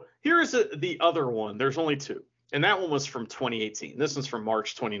 So here's the other one. There's only 2. And that one was from 2018. This one's from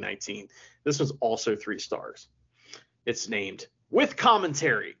March 2019. This one's also 3 stars. It's named With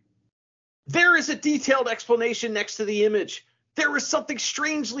Commentary. There is a detailed explanation next to the image. There was something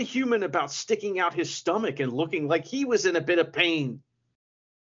strangely human about sticking out his stomach and looking like he was in a bit of pain.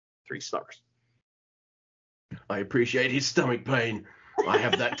 3 stars. I appreciate his stomach pain. I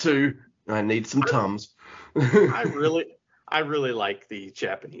have that too. I need some Tums. I really like the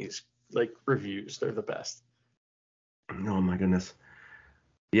Japanese reviews. They're the best. Oh my goodness.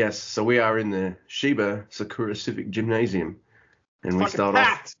 Yes, so we are in the Shiba Sakura Civic Gymnasium. And we start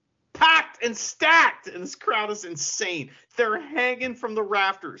off packed and stacked, and this crowd is insane. They're hanging from the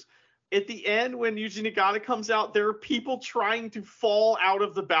rafters. At the end, when Yuji Nagata comes out, there are people trying to fall out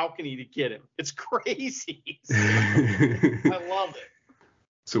of the balcony to get him. It's crazy. I love it.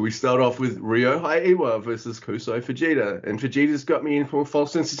 So we start off with Ryo Haewa versus Kosei Fujita. And Fujita's got me in for a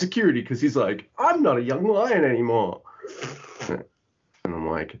false sense of security because he's like, I'm not a young lion anymore. And I'm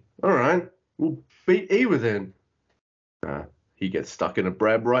like, all right, we'll beat Iwa then. He gets stuck in a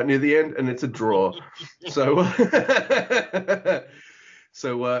brab right near the end, and it's a draw. So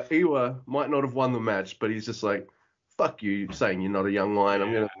Iwa might not have won the match, but he's just like, fuck you saying you're not a young lion.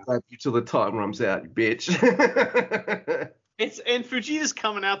 I'm going to grab you till the time runs out, you bitch. And Fujita's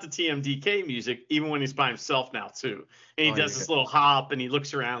coming out to TMDK music even when he's by himself now too. And he does this little hop and he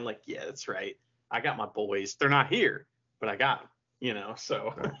looks around like, yeah, that's right. I got my boys. They're not here, but I got them,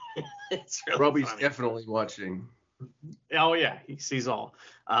 so it's really Robbie's funny. Definitely watching. Oh yeah, he sees all.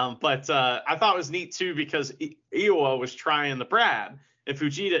 But I thought it was neat too because Iwa was trying the Brad and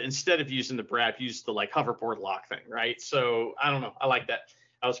Fujita, instead of using the Brad, used the hoverboard lock thing, right? So I don't know. I like that.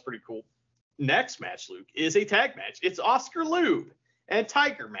 That was pretty cool. Next match, Luke, is a tag match. It's Oscar Lube and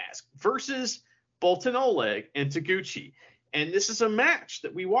Tiger Mask versus Bolton Oleg and Taguchi. And this is a match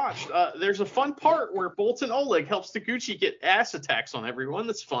that we watched. There's a fun part where Bolton Oleg helps Taguchi get ass attacks on everyone.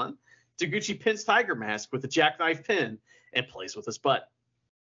 That's fun. Taguchi pins Tiger Mask with a jackknife pin and plays with his butt.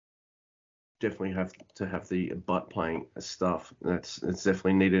 Definitely have to have the butt playing stuff. It's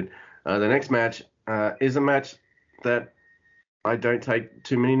definitely needed. The next match is a match that I don't take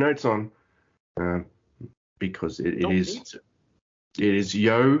too many notes on. Because it is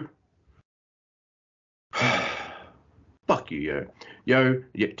Yo. Fuck you, Yo.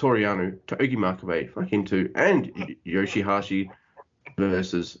 Toriano, Togi Makabe, fuck him too, and Yoshihashi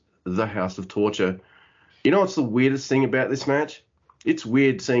versus the House of Torture. You know what's the weirdest thing about this match? It's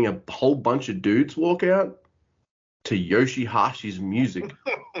weird seeing a whole bunch of dudes walk out to Yoshihashi's music.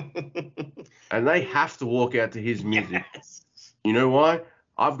 And they have to walk out to his music. Yes. You know why?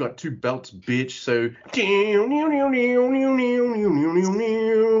 I've got 2 belts, bitch, so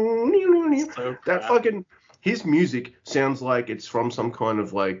that fucking his music sounds like it's from some kind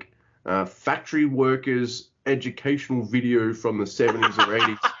of factory workers educational video from the 70s or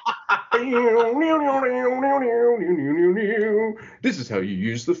 80s. This is how you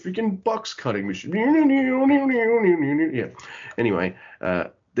use the freaking box cutting machine. Yeah. Anyway,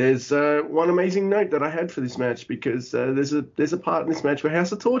 there's one amazing note that I had for this match because there's a part in this match where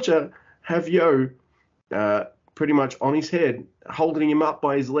House of Torture have Yo pretty much on his head, holding him up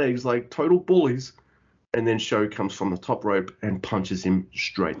by his legs like total bullies, and then Sho comes from the top rope and punches him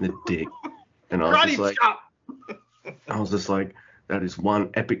straight in the dick. And I was just like, that is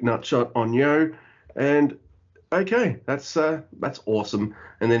one epic nut shot on Yo, and okay, that's awesome.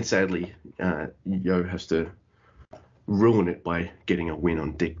 And then sadly, Yo has to ruin it by getting a win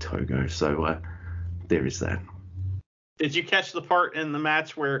on Dick Togo. So there is that. Did you catch the part in the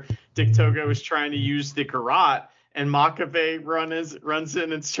match where Dick Togo is trying to use the garrote and Makabe runs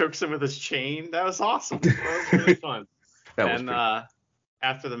in and chokes him with his chain? That was awesome. That was really fun.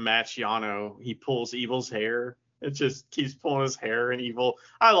 After the match, Yano, he pulls Evil's hair. It just keeps pulling his hair, and Evil.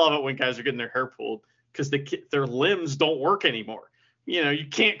 I love it when guys are getting their hair pulled because their limbs don't work anymore. You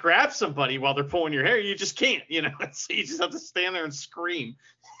can't grab somebody while they're pulling your hair. You just can't, So you just have to stand there and scream.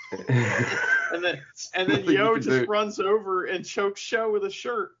 and then Yo just runs over and chokes Sho with a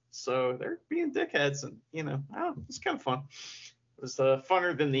shirt. So they're being dickheads, and it's kind of fun. It was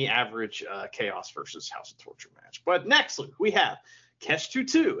funner than the average Chaos versus House of Torture match. But next, Luke, we have Kesh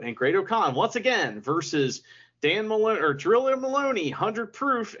 2-2 and Great O'Khan once again versus Dan Maloney or Driller Maloney, 100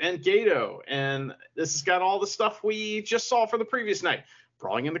 Proof, and Gato. And this has got all the stuff we just saw from the previous night.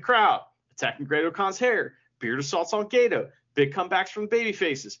 Brawling in the crowd, attacking Great O'Khan's hair, beard assaults on Gato, big comebacks from the baby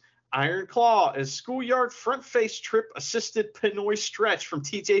faces. Iron Claw is schoolyard front face trip assisted Pinoy stretch from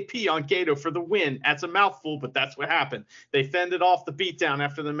TJP on Gato for the win. That's a mouthful, but that's what happened. They fended off the beatdown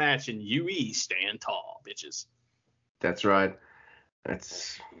after the match, and UE stand tall, bitches. That's right.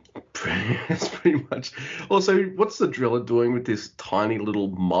 That's pretty much. Also, what's the driller doing with this tiny little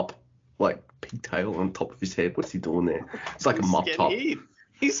mop, like pigtail on top of his head? What's he doing there? It's like a mop top.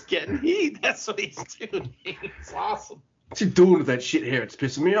 He's getting heat. That's what he's doing. It's awesome. What's he doing with that shit hair? It's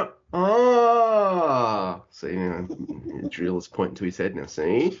pissing me off. Ah, see, the driller's pointing to his head now.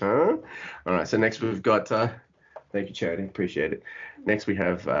 See, huh? All right. So next we've got. Thank you, Charity. Appreciate it. Next we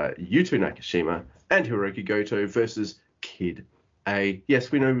have Yuto Nakashima and Hiroki Goto versus Kid A.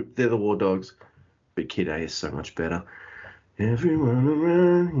 Yes, we know they're the War Dogs, but Kid A is so much better. Everyone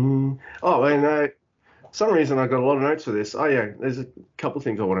around here. Oh, and some reason I got a lot of notes for this. Oh yeah, there's a couple of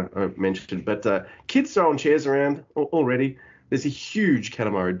things I want to mention, but kids throwing chairs around already. There's a huge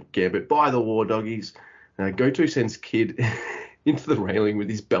Kanemaru gambit by the War Doggies. Goto sends Kid into the railing with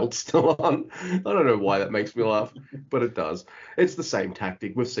his belt still on. I don't know why that makes me laugh, but it does. It's the same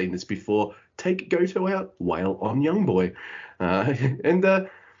tactic. We've seen this before. Take Goto out, wail on young boy. And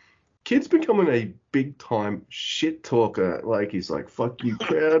Kid's becoming a big time shit talker. Like he's like, fuck you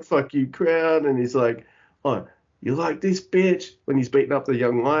crowd. And he's like, oh, you like this bitch? When he's beating up the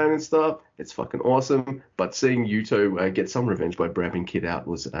young lion and stuff. It's fucking awesome. But seeing Yuto get some revenge by grabbing Kid out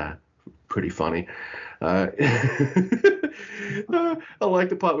was pretty funny. I like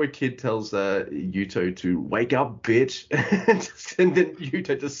the part where Kid tells Yuto to wake up, bitch, and then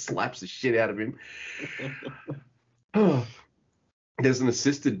Yuto just slaps the shit out of him. There's an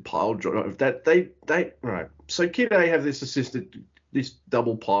assisted pile drive that they right. So Kid A have this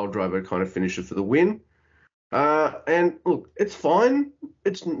double pile driver kind of finisher for the win. And look, it's fine.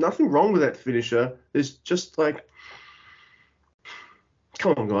 It's nothing wrong with that finisher. It's just like,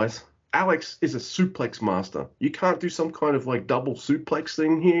 come on, guys. Alex is a suplex master. You can't do some kind of like double suplex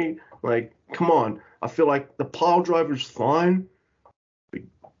thing here. Like, come on. I feel like the pile driver is fine. But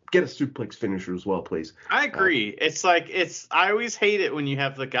get a suplex finisher as well, please. I agree. I always hate it when you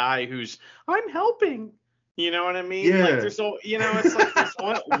have the guy who's, I'm helping. You know what I mean? Yeah. Like it's like there's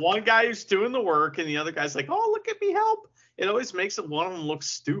one guy who's doing the work and the other guy's like, oh, look at me help. It always makes one of them look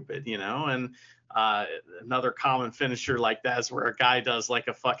stupid, and another common finisher like that is where a guy does like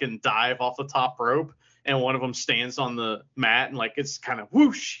a fucking dive off the top rope and one of them stands on the mat and like it's kind of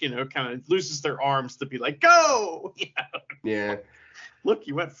whoosh, kind of loses their arms to be like, go. Yeah. Look,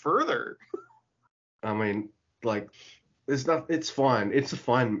 you went further. I mean, like, it's fine. It's a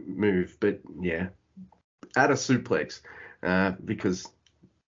fine move, but yeah, add a suplex because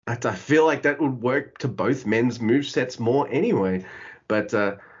I feel like that would work to both men's movesets more anyway, but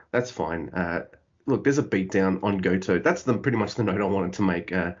that's fine. Look, there's a beatdown on Goto. That's pretty much the note I wanted to make.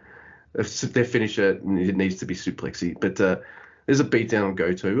 Their finisher, it needs to be suplexy, but there's a beatdown on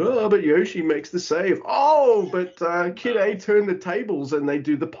Goto. Oh, but Yoshi makes the save. Oh, but Kid A turned the tables and they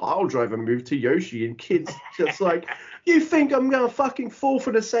do the pile driver move to Yoshi, and Kid's just like, you think I'm going to fucking fall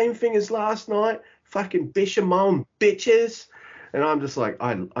for the same thing as last night? Fucking Bishamon bitches. And I'm just like,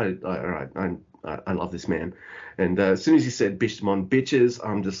 I love this man. And as soon as he said Bishamon bitches,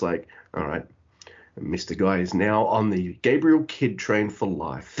 I'm just like, all right, Mr. Guy is now on the Gabriel Kidd train for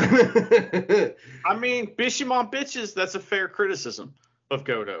life. I mean, Bishamon bitches, that's a fair criticism of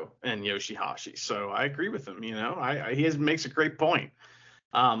Goto and Yoshihashi. So I agree with him, he makes a great point.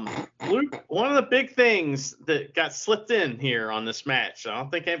 Luke, one of the big things that got slipped in here on this match, I don't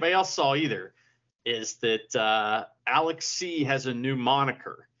think anybody else saw either, is that Alex C has a new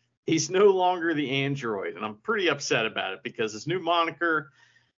moniker. He's no longer the android, and I'm pretty upset about it because his new moniker,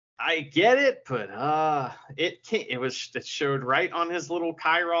 I get it, but it showed right on his little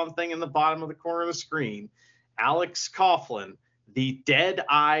Chiron thing in the bottom of the corner of the screen. Alex Coughlin, the Dead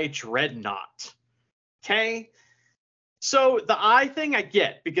Eye Dreadnought. Okay? So the eye thing I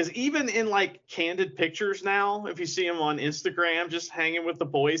get, because even in like candid pictures now, if you see him on Instagram just hanging with the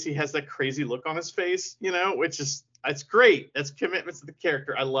boys, he has that crazy look on his face, which is, it's great. That's commitment to the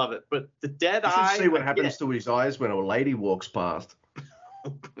character. I love it. But the dead eye. You should see what happens to his eyes when a lady walks past.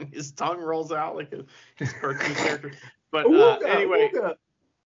 His tongue rolls out like his cartoon character. But anyway,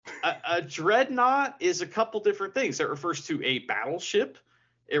 a dreadnought is a couple different things. It refers to a battleship.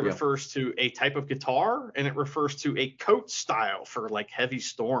 It refers to a type of guitar, and it refers to a coat style for like heavy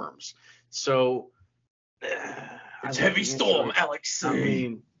storms. So it's heavy storm, Alex. I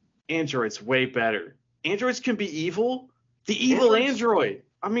mean, Android's way better. Androids can be evil. The evil Android.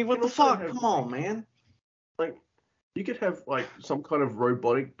 I mean, what the fuck? Come on, man. Like, you could have like some kind of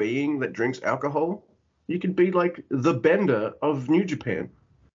robotic being that drinks alcohol. You could be like the Bender of New Japan.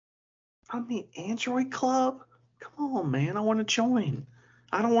 I'm the Android Club? Come on, man. I want to join.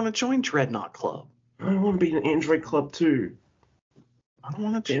 I don't want to join Dreadnought Club. I want to be an Android Club too. I don't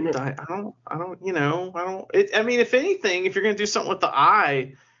want to. I mean, if anything, if you're going to do something with the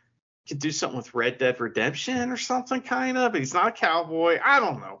eye, you could do something with Red Dead Redemption or something kind of. But he's not a cowboy. I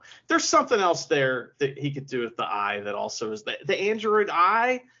don't know. There's something else there that he could do with the eye that also is the Android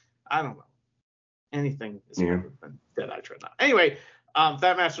eye. I don't know. Anything is better than Dead-Eye Dreadnought. Anyway,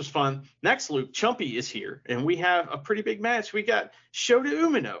 that match was fun. Next, Luke, Chumpy is here, and we have a pretty big match. We got Shota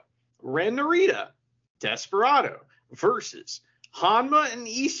Umino, Ren Narita, Desperado versus Hanma and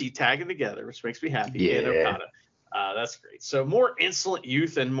Ishii tagging together, which makes me happy. Yeah. And Okada. That's great. So more insolent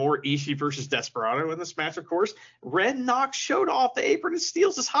youth and more Ishii versus Desperado in this match, of course. Ren knocks Shota off the apron and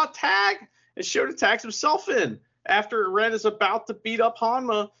steals his hot tag, and Shota tags himself in after Ren is about to beat up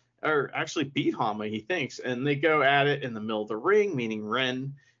Hanma. Or actually beat Hanma, he thinks, and they go at it in the middle of the ring, meaning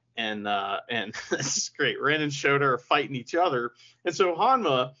Ren and this is great. Ren and Shota are fighting each other, and so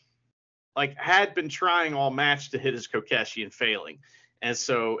Hanma had been trying all match to hit his Kokeshi and failing, and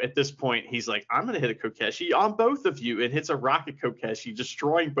so at this point he's like, I'm gonna hit a Kokeshi on both of you, and hits a rocket Kokeshi,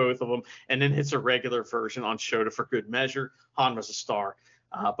 destroying both of them, and then hits a regular version on Shota for good measure. Hanma's a star,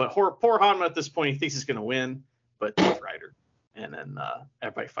 but poor Hanma at this point, he thinks he's gonna win, but he's Ryder. And then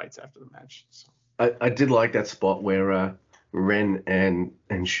everybody fights after the match. So. I did like that spot where Ren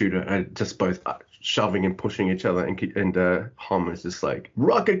and Shooter are just both shoving and pushing each other, and Hanma is just like,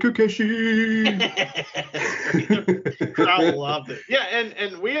 Rocket Kokeshi! The crowd loved it. Yeah,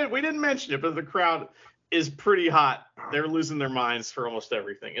 and we didn't mention it, but the crowd is pretty hot. They're losing their minds for almost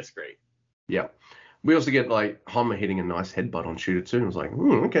everything. It's great. Yeah. We also get Hanma hitting a nice headbutt on Shooter too. I was like,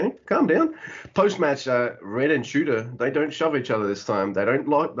 okay, calm down. Post match, Red and Shooter, they don't shove each other this time. They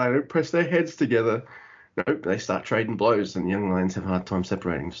don't press their heads together. Nope, they start trading blows, and the young lions have a hard time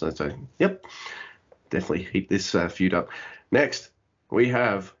separating. So yep, definitely heat this feud up. Next, we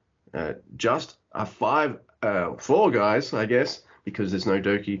have just a 4 guys, I guess, because there's no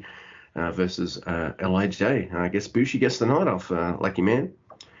Doki versus LIJ. I guess Bushi gets the night off, lucky man.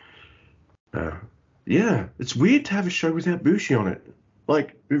 Yeah, it's weird to have a show without Bushi on it.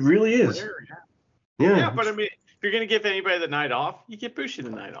 It really is. Yeah, but I mean, if you're going to give anybody the night off, you give Bushi the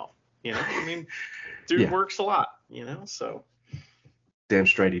night off. I mean, dude works a lot, so. Damn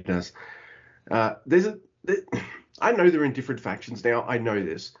straight he does. I know they're in different factions now. I know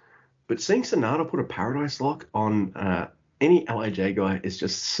this. But seeing Sonata put a Paradise Lock on any LIJ guy is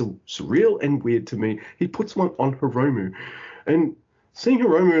just surreal and weird to me. He puts one on Hiromu. And seeing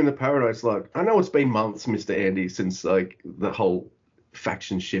Hiromu in the Paradise Lock, I know it's been months, Mr. Andy, since the whole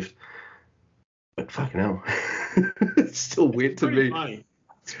faction shift, but fucking hell, it's still weird to me. Funny.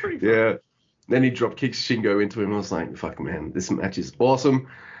 It's pretty funny. Yeah. Then he drop kicks Shingo into him. I was like, fuck man, this match is awesome.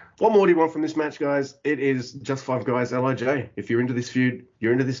 What more do you want from this match, guys? It is just 5 guys LIJ. If you're into this feud,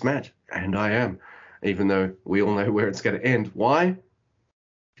 you're into this match, and I am, even though we all know where it's going to end. Why?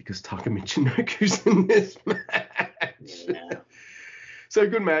 Because Taka Michinoku's in this match. Yeah. So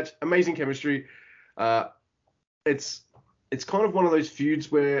good match, amazing chemistry. It's kind of one of those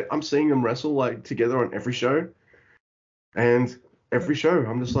feuds where I'm seeing them wrestle together on every show, and every show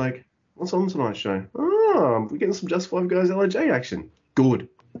I'm just like, what's on tonight's show? Oh, we're getting some Just 5 Guys LIJ action. Good,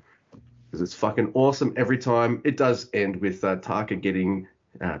 because it's fucking awesome every time. It does end with Taka getting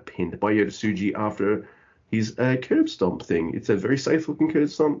pinned by Yota Tsuji after his curb stomp thing. It's a very safe looking curb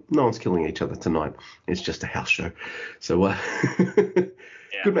stomp. No one's killing each other tonight. It's just a house show. So,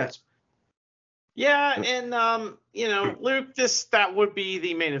 good match. Yeah, and Luke, that would be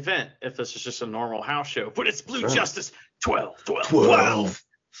the main event if this was just a normal house show. But it's Blue Justice 12. Blue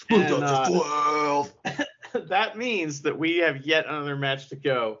Justice 12. That means that we have yet another match to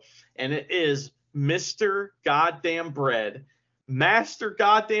go, and it is Mr. Goddamn Bread, Master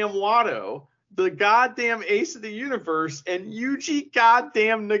Goddamn Watto, the goddamn ace of the universe, and Yuji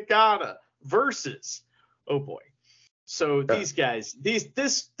Goddamn Nagata versus, oh boy. So these guys, this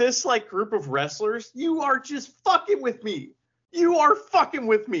group of wrestlers, you are just fucking with me. You are fucking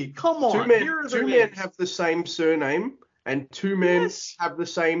with me. Come on. Two men have the same surname, and 2 men have the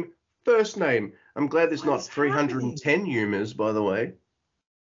same first name. I'm glad there's not 310 Yumas, by the way.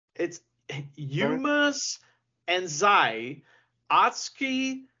 It's Yumas and Zai,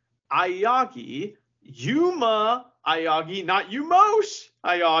 Atsuki, Ayagi, Yuma, Ayagi, not Yumos,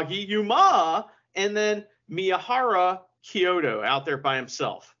 Ayagi, Yuma, and then Miyahara Kyoto out there by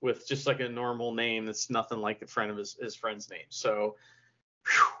himself with just a normal name that's nothing like the friend of his friend's name. So,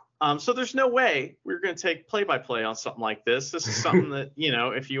 so there's no way we're going to take play-by-play on something like this. This is something that,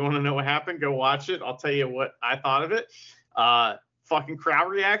 if you want to know what happened, go watch it. I'll tell you what I thought of it. fucking crowd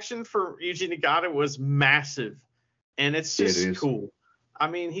reaction for Yuji Nagata was massive, and it's just cool. I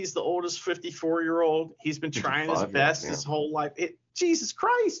mean, he's the oldest 54-year-old. He's been trying his best his whole life. Jesus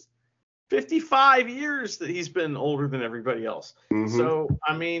Christ, 55 years that he's been older than everybody else. Mm-hmm. So,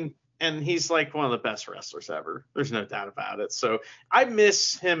 I mean, and he's like one of the best wrestlers ever. There's no doubt about it. So I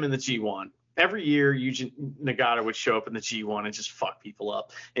miss him in the G1. Every year, Yuji Nagata would show up in the G1 and just fuck people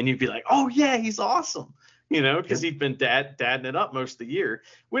up. And you'd be like, oh, yeah, he's awesome. You know, because he'd been dadding it up most of the year.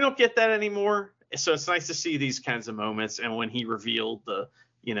 We don't get that anymore. So it's nice to see these kinds of moments. And when he revealed the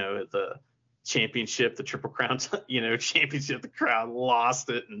championship, the Triple Crown, championship, the crowd lost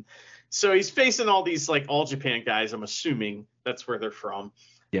it. And so he's facing all these like All Japan guys. I'm assuming that's where they're from.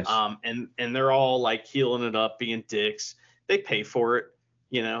 Yes. And they're all like healing it up, being dicks. They pay for it.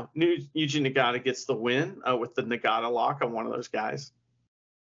 You know, Yuji Nagata gets the win with the Nagata lock on one of those guys.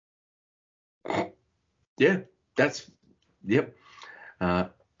 Yeah, yep. I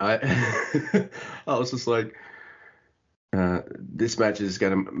was just like, this match is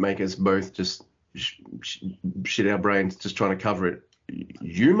going to make us both just shit our brains just trying to cover it.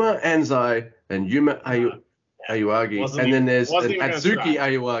 Yuma Anzai and Yuma Ayuagi, and then there's an Atsuki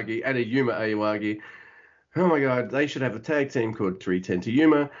Ayuagi and a Yuma Ayuagi. Oh my God, they should have a tag team called 310 to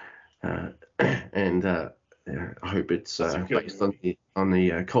Yuma, and I hope it's based on the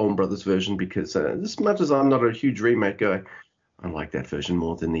Coen Brothers version, because as much as I'm not a huge remake guy, I like that version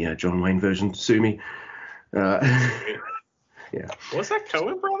more than the John Wayne version. Sue me. Yeah. Was that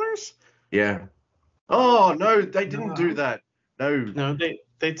Coen Brothers? Yeah. Oh no, they didn't do that. No,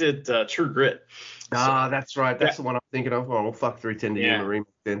 they did True Grit. That's right. That's the one I'm thinking of. Oh, well, fuck 310 to Yuma remake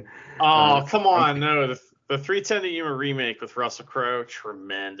then. Oh, come on. No, the 310 to Yuma remake with Russell Crowe,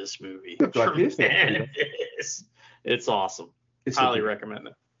 tremendous movie. Tremendous. It's awesome. It's highly recommend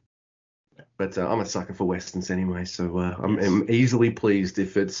it. But I'm a sucker for westerns anyway, so I'm easily pleased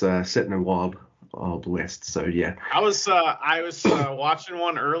if it's set in a wild west. So yeah. I was watching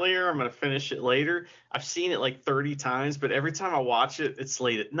one earlier. I'm gonna finish it later. I've seen it like 30 times, but every time I watch it, it's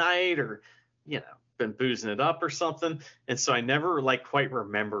late at night or been boozing it up or something, and so I never like quite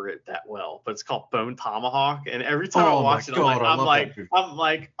remember it that well. But it's called Bone Tomahawk, and every time I watch it, I'm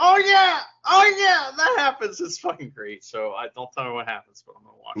like, oh yeah, that happens. It's fucking great. So I don't tell me what happens, but I'm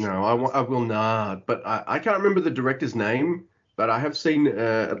gonna watch it. No, I will not. But I can't remember the director's name, but I have seen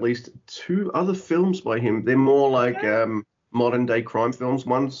at least 2 other films by him. They're more like modern day crime films.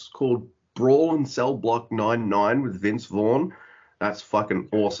 One's called Brawl in Cell Block 99 with Vince Vaughn. That's fucking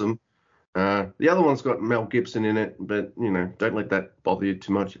awesome. The other one's got Mel Gibson in it, but don't let that bother you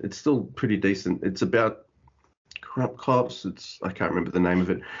too much. It's still pretty decent. It's about corrupt cops. I can't remember the name of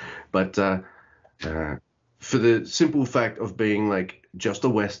it, but for the simple fact of being like just a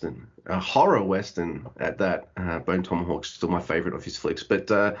western, a horror western at that, Bone Tomahawk's still my favorite of his flicks. But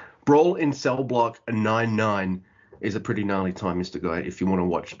Brawl in Cell Block 99 is a pretty gnarly time, Mr. Guy, if you want to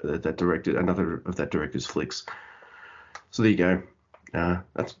watch another of that director's flicks. So there you go.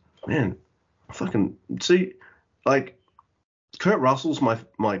 That's. Man, I fucking see, like, Kurt Russell's my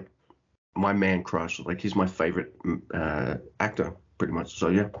man crush. Like, he's my favorite actor, pretty much. So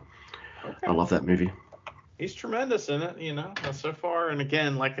yeah, I love that movie. He's tremendous in it, so far. And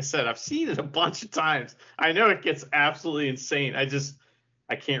again, like I said, I've seen it a bunch of times. I know it gets absolutely insane. I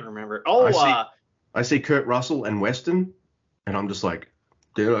can't remember it. Oh, I see Kurt Russell and Weston, and I'm just like,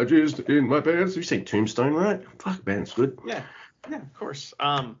 did I just in my pants? You seen Tombstone, right? Fuck, man, it's good. Yeah, of course.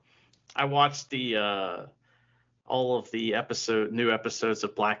 I watched all of the new episodes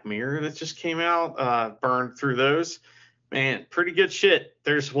of Black Mirror that just came out. Burned through those. Man, pretty good shit.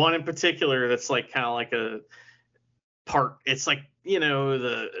 There's one in particular that's like kind of like a part. It's like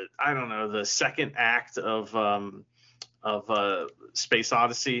the second act of Space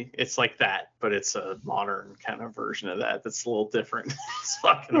Odyssey. It's like that, but it's a modern kind of version of that. That's a little different. It's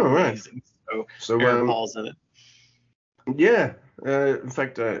fucking amazing. Right. So Aaron Paul's in it. Yeah. In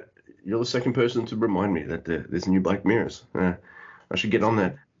fact, you're the second person to remind me that there's new Black Mirrors. I should get on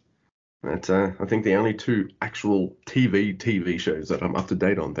that. That's I think the only 2 actual TV shows that I'm up to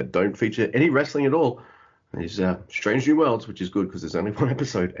date on that don't feature any wrestling at all is Strange New Worlds, which is good because there's only 1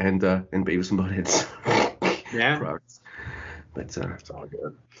 episode, and Beavis and Buttheads. Yeah. But it's all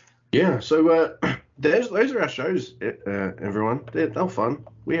good. Yeah. So those are our shows, everyone. They're fun.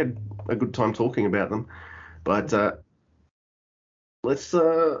 We had a good time talking about them, but. Let's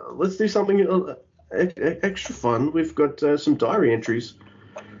do something extra fun. We've got some diary entries,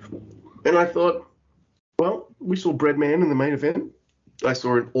 and I thought, well, we saw Breadman in the main event. I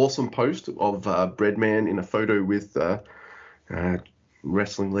saw an awesome post of Breadman in a photo with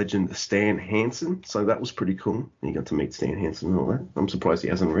wrestling legend Stan Hansen. So that was pretty cool. You got to meet Stan Hansen and all that. I'm surprised he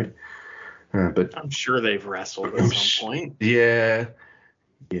hasn't already. But I'm sure they've wrestled at some point. Yeah,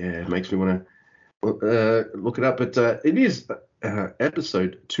 it makes me want to look it up. But it is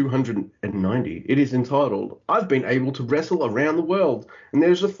episode 290. It is entitled "I've Been Able to Wrestle Around the World," and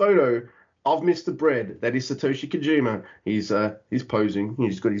there's a photo of Mr. Bread. That is Satoshi Kojima. He's posing.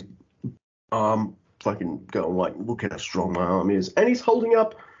 He's got his arm fucking going like, look at how strong my arm is, and he's holding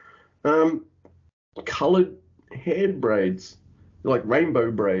up colored hair braids, like rainbow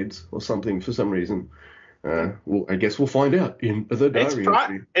braids or something for some reason. Well, I guess we'll find out in the diary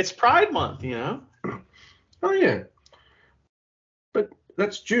entry. It's Pride Month, you know. Oh yeah, but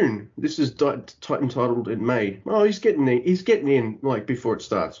that's June. This is entitled in May. Oh, he's getting in. He's getting in like before it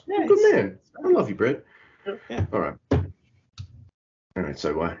starts. Yeah, good man. I love you, Brett. Yeah. All right.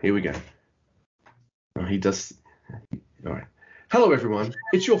 So here we go. Oh, he does. All right. Hello, everyone.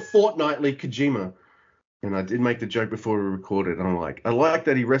 It's your fortnightly Kojima. And I did make the joke before we recorded. And I'm like, I like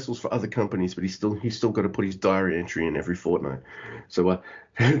that he wrestles for other companies, but he's still got to put his diary entry in every fortnight. So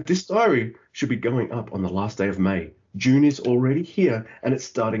this diary should be going up on the last day of May. June is already here, and it's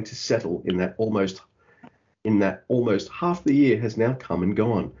starting to settle in that almost half the year has now come and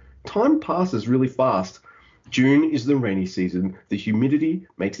gone. Time passes really fast. June is the rainy season. The humidity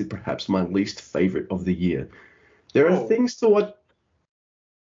makes it perhaps my least favorite of the year. There are things to watch.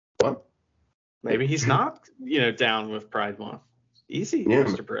 What? Maybe he's not, down with Pride Month. Easy, yeah,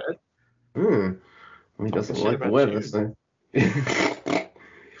 Mr. Bread. Well, he doesn't like the weather, so.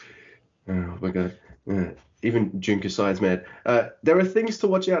 Oh my god. Even Jun Kasai's mad. There are things to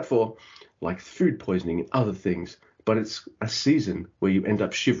watch out for, like food poisoning and other things, but it's a season where you end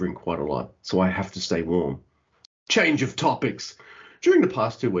up shivering quite a lot, so I have to stay warm. Change of topics. During the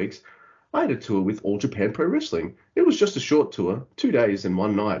past 2 weeks, I had a tour with All Japan Pro Wrestling. It was just a short tour, 2 days and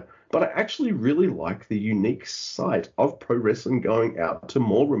 1 night, but I actually really like the unique sight of pro wrestling going out to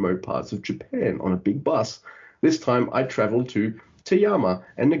more remote parts of Japan on a big bus. This time I traveled to Toyama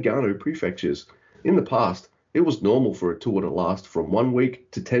and Nagano prefectures. In the past, it was normal for a tour to last from 1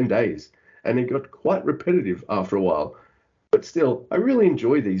 week to 10 days, and it got quite repetitive after a while. But still, I really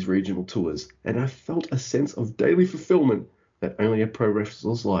enjoy these regional tours, and I felt a sense of daily fulfillment that only a pro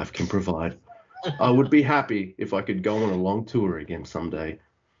wrestler's life can provide. I would be happy if I could go on a long tour again someday.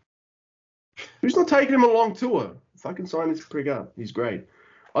 Who's not taking him a long tour? Fucking sign this prick up. He's great.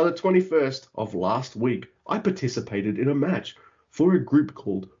 On the 21st of last week, I participated in a match for a group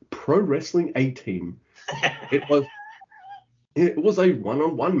called Pro Wrestling A-Team. It was a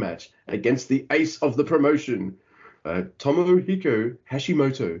one-on-one match against the ace of the promotion, Tomohiko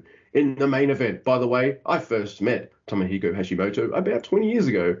Hashimoto, in the main event. By the way, I first met Tomohiko Hashimoto about 20 years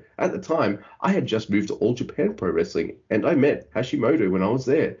ago. At the time, I had just moved to All Japan Pro Wrestling, and I met Hashimoto when I was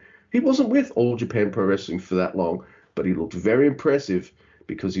there. He wasn't with All Japan Pro Wrestling for that long, but he looked very impressive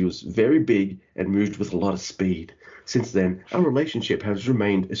because he was very big and moved with a lot of speed. Since then, our relationship has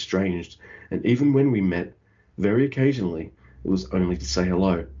remained estranged, and even when we met, very occasionally, it was only to say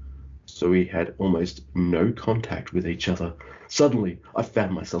hello. So we had almost no contact with each other. Suddenly, I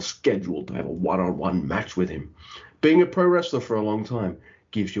found myself scheduled to have a one-on-one match with him. Being a pro wrestler for a long time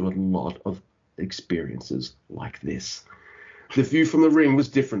gives you a lot of experiences like this. The view from the ring was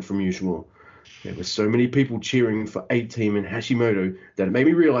different from usual. There were so many people cheering for A-Team and Hashimoto that it made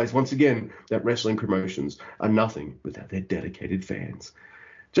me realize once again that wrestling promotions are nothing without their dedicated fans.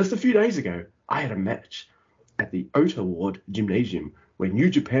 Just a few days ago, I had a match at the Ota Ward Gymnasium where New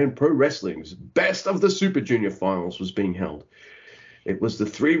Japan Pro Wrestling's Best of the Super Junior Finals was being held. It was the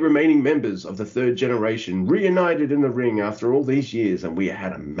 3 remaining members of the third generation reunited in the ring after all these years, and we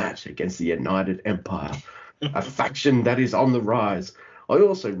had a match against the United Empire, a faction that is on the rise. I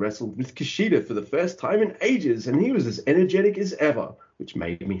also wrestled with Kushida for the first time in ages, and he was as energetic as ever, which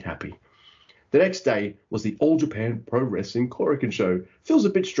made me happy. The next day was the All Japan Pro Wrestling Korakuen show. Feels a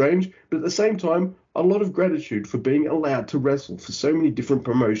bit strange, but at the same time, a lot of gratitude for being allowed to wrestle for so many different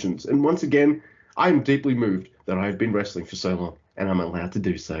promotions. And once again, I am deeply moved that I have been wrestling for so long, and I'm allowed to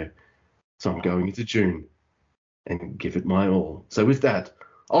do so. So I'm going into June and give it my all. So with that,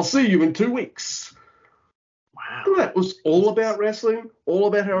 I'll see you in 2 weeks. Wow. That was all about wrestling, all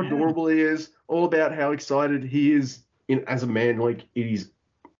about how adorable he is, all about how excited he is as a man, like in his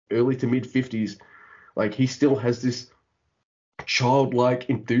early to mid 50s. Like he still has this childlike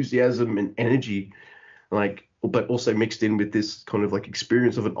enthusiasm and energy, like, but also mixed in with this kind of like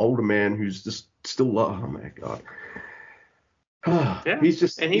experience of an older man who's just still, oh my God. He's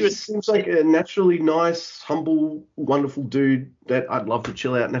just, and seems like a naturally nice, humble, wonderful dude that I'd love to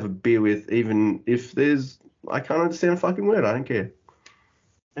chill out and have a beer with, even if I can't understand a fucking word. I don't care.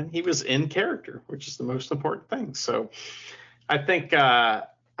 and he was in character, which is the most important thing. So I think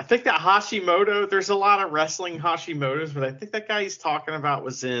that Hashimoto, there's a lot of wrestling Hashimotos, but I think that guy he's talking about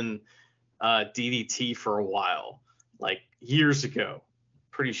was in DDT for a while, like years ago.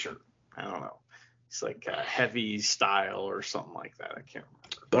 Pretty sure. I don't know. It's like heavy style or something like that. I can't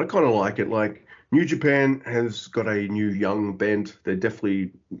remember. But I kind of like it. Like, New Japan has got a new young band. They're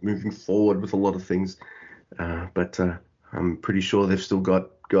definitely moving forward with a lot of things. But I'm pretty sure they've still got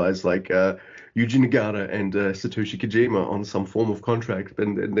guys like Yuji Nagata and Satoshi Kojima on some form of contract.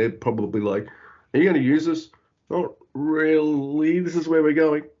 And they're probably like, are you going to use us? Not really. This is where we're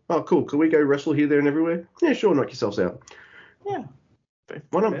going. Oh, cool. Can we go wrestle here, there, and everywhere? Yeah, sure. Knock yourselves out. Yeah. They've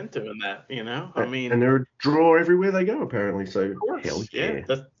been doing that, you know? I mean. And they're a draw everywhere they go, apparently. So, of course, hell yeah.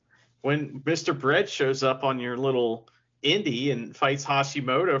 When Mr. Bread shows up on your little indie and fights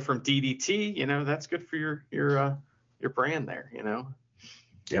Hashimoto from DDT, you know, that's good for your brand there, you know?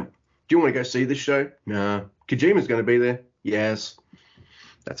 Yep. Do you want to go see this show? Nah. Kojima's going to be there? Yes.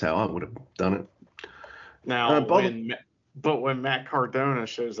 That's how I would have done it. Now, when Matt Cardona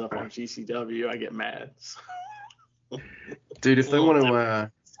shows up on GCW, I get mad. Dude, if they want to, a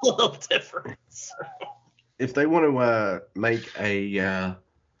little different. If they want to make a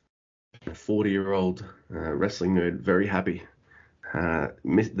 40-year-old wrestling nerd very happy,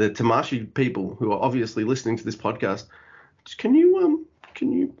 the Tamashii people who are obviously listening to this podcast, can you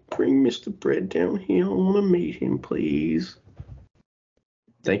bring Mr. Bread down here? I want to meet him, please.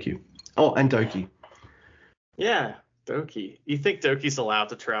 Thank you. Oh, and Doki. Yeah, Doki. You think Doki's allowed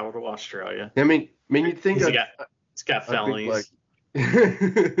to travel to Australia? I mean, you'd think he's got felonies.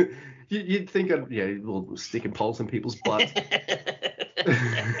 You'd think, well, sticking poles in people's butts.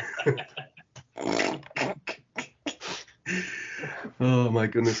 Oh my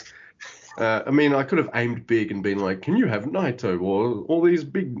goodness. I mean, I could have aimed big and been like, can you have Naito or all these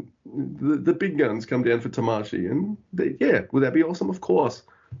the big guns come down for Tamashii? And would that be awesome? Of course.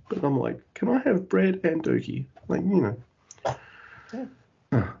 But I'm like, can I have Bread and Doki? Like, you know. Yeah.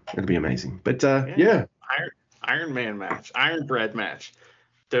 It'd be amazing. But yeah. Iron Man match, Iron Bread match.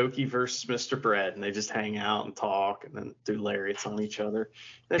 Doki versus Mr. Bread, and they just hang out and talk and then do lariats on each other.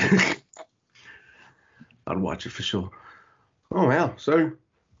 I'd watch it for sure. Oh, wow. So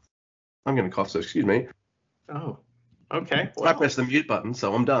I'm going to cough, so excuse me. Oh, okay. Well, I pressed the mute button,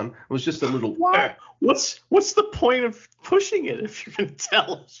 so I'm done. It was just a little... Why? What's the point of pushing it if you're going to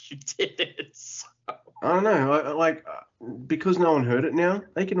tell us you did it? So. I don't know. Because no one heard it now,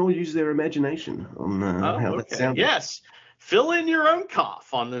 they can all use their imagination on how that sounded. Yes. Fill in your own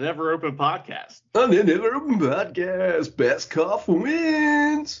cough on the Never Open podcast. On the Never Open podcast, best cough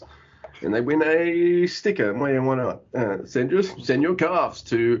wins. And they win a sticker. Why not? Send your coughs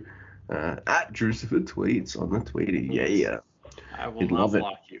to at Drusifer Tweets on the Tweety. Yeah. I will not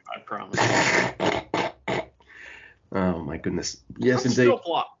block you, I promise. Oh my goodness. Yes, I'm indeed.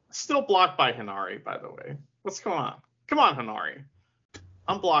 Still blocked by Hinari, by the way. What's going on? Come on, Hinari.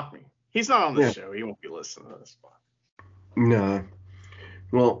 Unblock me. He's not on the show. He won't be listening to this one. No.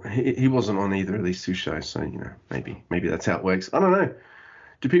 Well, he wasn't on either of these two shows, so, you know, maybe that's how it works. I don't know.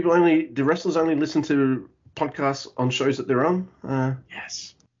 Do wrestlers only listen to podcasts on shows that they're on?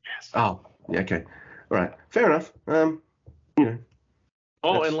 Yes. Oh, yeah, okay. All right. Fair enough. You know.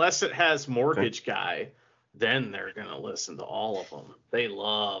 Oh, unless it has Mortgage Guy, then they're going to listen to all of them. They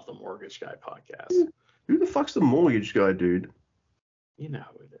love the Mortgage Guy podcast. Who the fuck's the Mortgage Guy, dude? You know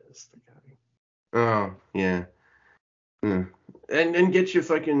who it is, the guy. Oh, yeah. And get your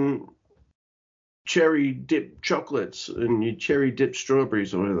fucking cherry dip chocolates and your cherry dip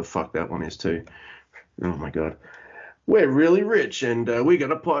strawberries or whatever the fuck that one is too. Oh my god. We're really rich and we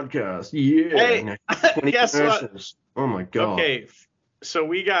got a podcast. Yeah. Hey, guess what? Oh my god. Okay, so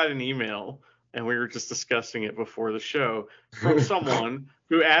we got an email and we were just discussing it before the show from someone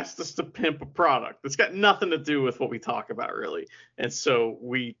who asked us to pimp a product. It's got nothing to do with what we talk about really. And so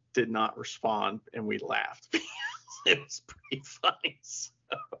we did not respond and we laughed. It was pretty funny. So.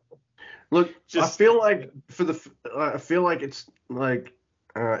 Look, I feel like it's like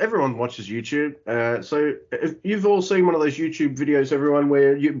everyone watches YouTube. So if you've all seen one of those YouTube videos, everyone,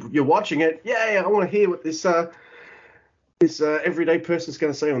 where you're watching it, I want to hear what this everyday person's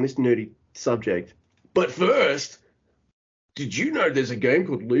going to say on this nerdy subject. But first, did you know there's a game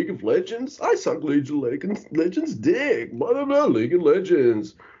called League of Legends? I suck League of Legends dick. Blah, blah, blah, League of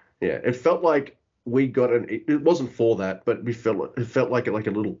Legends. Yeah, it felt like we got it wasn't for that, but it felt like a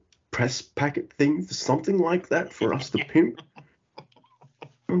little press packet thing for something like that for us to pimp.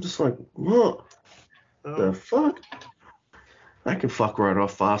 I'm just like, what the fuck? I can fuck right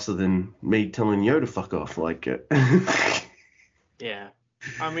off faster than me telling Yo to fuck off. Like, yeah.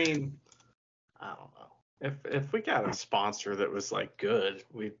 I mean, I don't know. If we got a sponsor that was like good,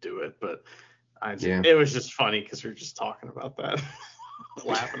 we'd do it. But Yeah. it was just funny because we were just talking about that,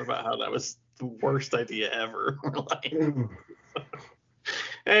 laughing about how that was the worst idea ever. Like,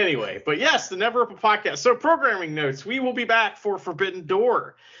 anyway, but yes, the Never Open podcast. So programming notes. We will be back for Forbidden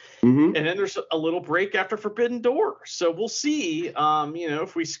Door. Mm-hmm. And then there's a little break after Forbidden Door. So we'll see,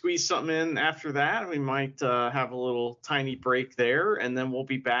 if we squeeze something in after that, we might have a little tiny break there. And then we'll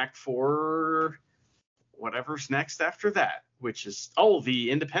be back for whatever's next after that, which is, the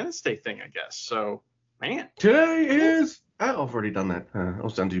Independence Day thing, I guess. So, man. Today is... I've already done that. I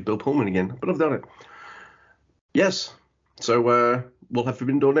was down to Bill Pullman again, but I've done it. Yes. So we'll have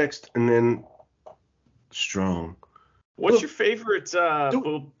Forbidden Door next, and then Strong. What's your favorite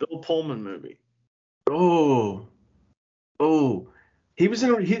Bill Pullman movie? Oh, he was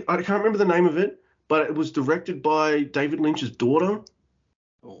in. I can't remember the name of it, but it was directed by David Lynch's daughter.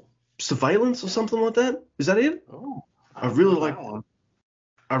 Oh, Surveillance or something like that. Is that it? Oh, I really like.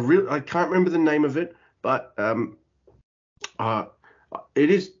 I can't remember the name of it, but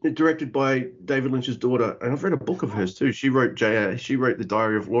it is directed by David Lynch's daughter, and I've read a book of hers too. She wrote The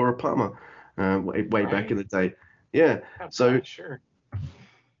Diary of Laura Palmer, way back in the day. Yeah. Sure.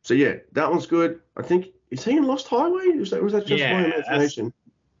 So yeah, that one's good. I think, is he in Lost Highway? Was that just my imagination?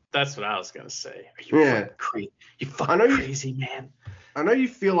 That's what I was gonna say. Yeah. You fucking crazy, man. I know you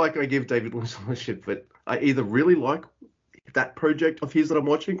feel like I give David Lynch all the shit, but I either really like that project of his that I'm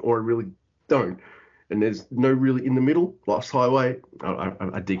watching, or I really don't. And there's no really in the middle. Lost Highway,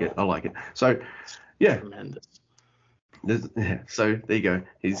 I dig it. I like it. So yeah. Tremendous. So there you go.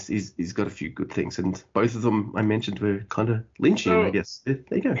 He's got a few good things, and both of them I mentioned were kind of Lynchian, I guess. There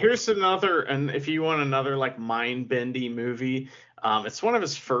you go. Here's another, and if you want another like mind-bending movie, it's one of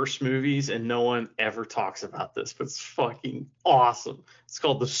his first movies, and no one ever talks about this, but it's fucking awesome. It's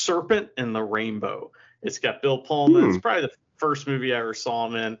called The Serpent and the Rainbow. It's got Bill Pullman. It's probably the first movie I ever saw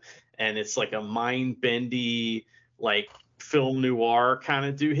him in, and it's like a mind-bendy, like film noir kind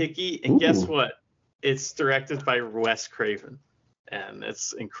of doohickey. And guess what? It's directed by Wes Craven, and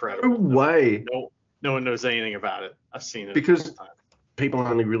it's incredible. No way. No one knows anything about it. I've seen it because people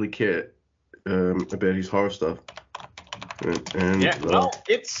only really care about his horror stuff. And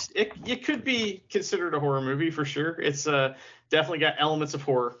it could be considered a horror movie for sure. It's definitely got elements of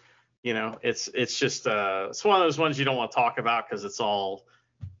horror. It's just it's one of those ones you don't want to talk about because it's all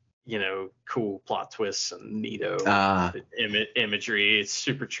cool plot twists and neato imagery. It's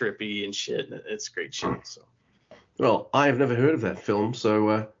super trippy and shit. And it's great shit. So, well, I have never heard of that film, so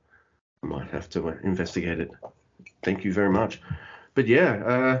I might have to investigate it. Thank you very much. But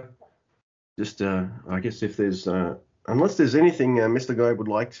yeah, I guess if there's unless there's anything Mr. Guy would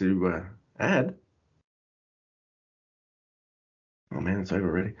like to add. Oh man, it's over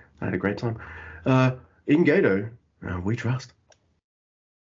already. I had a great time. In Gato, we trust.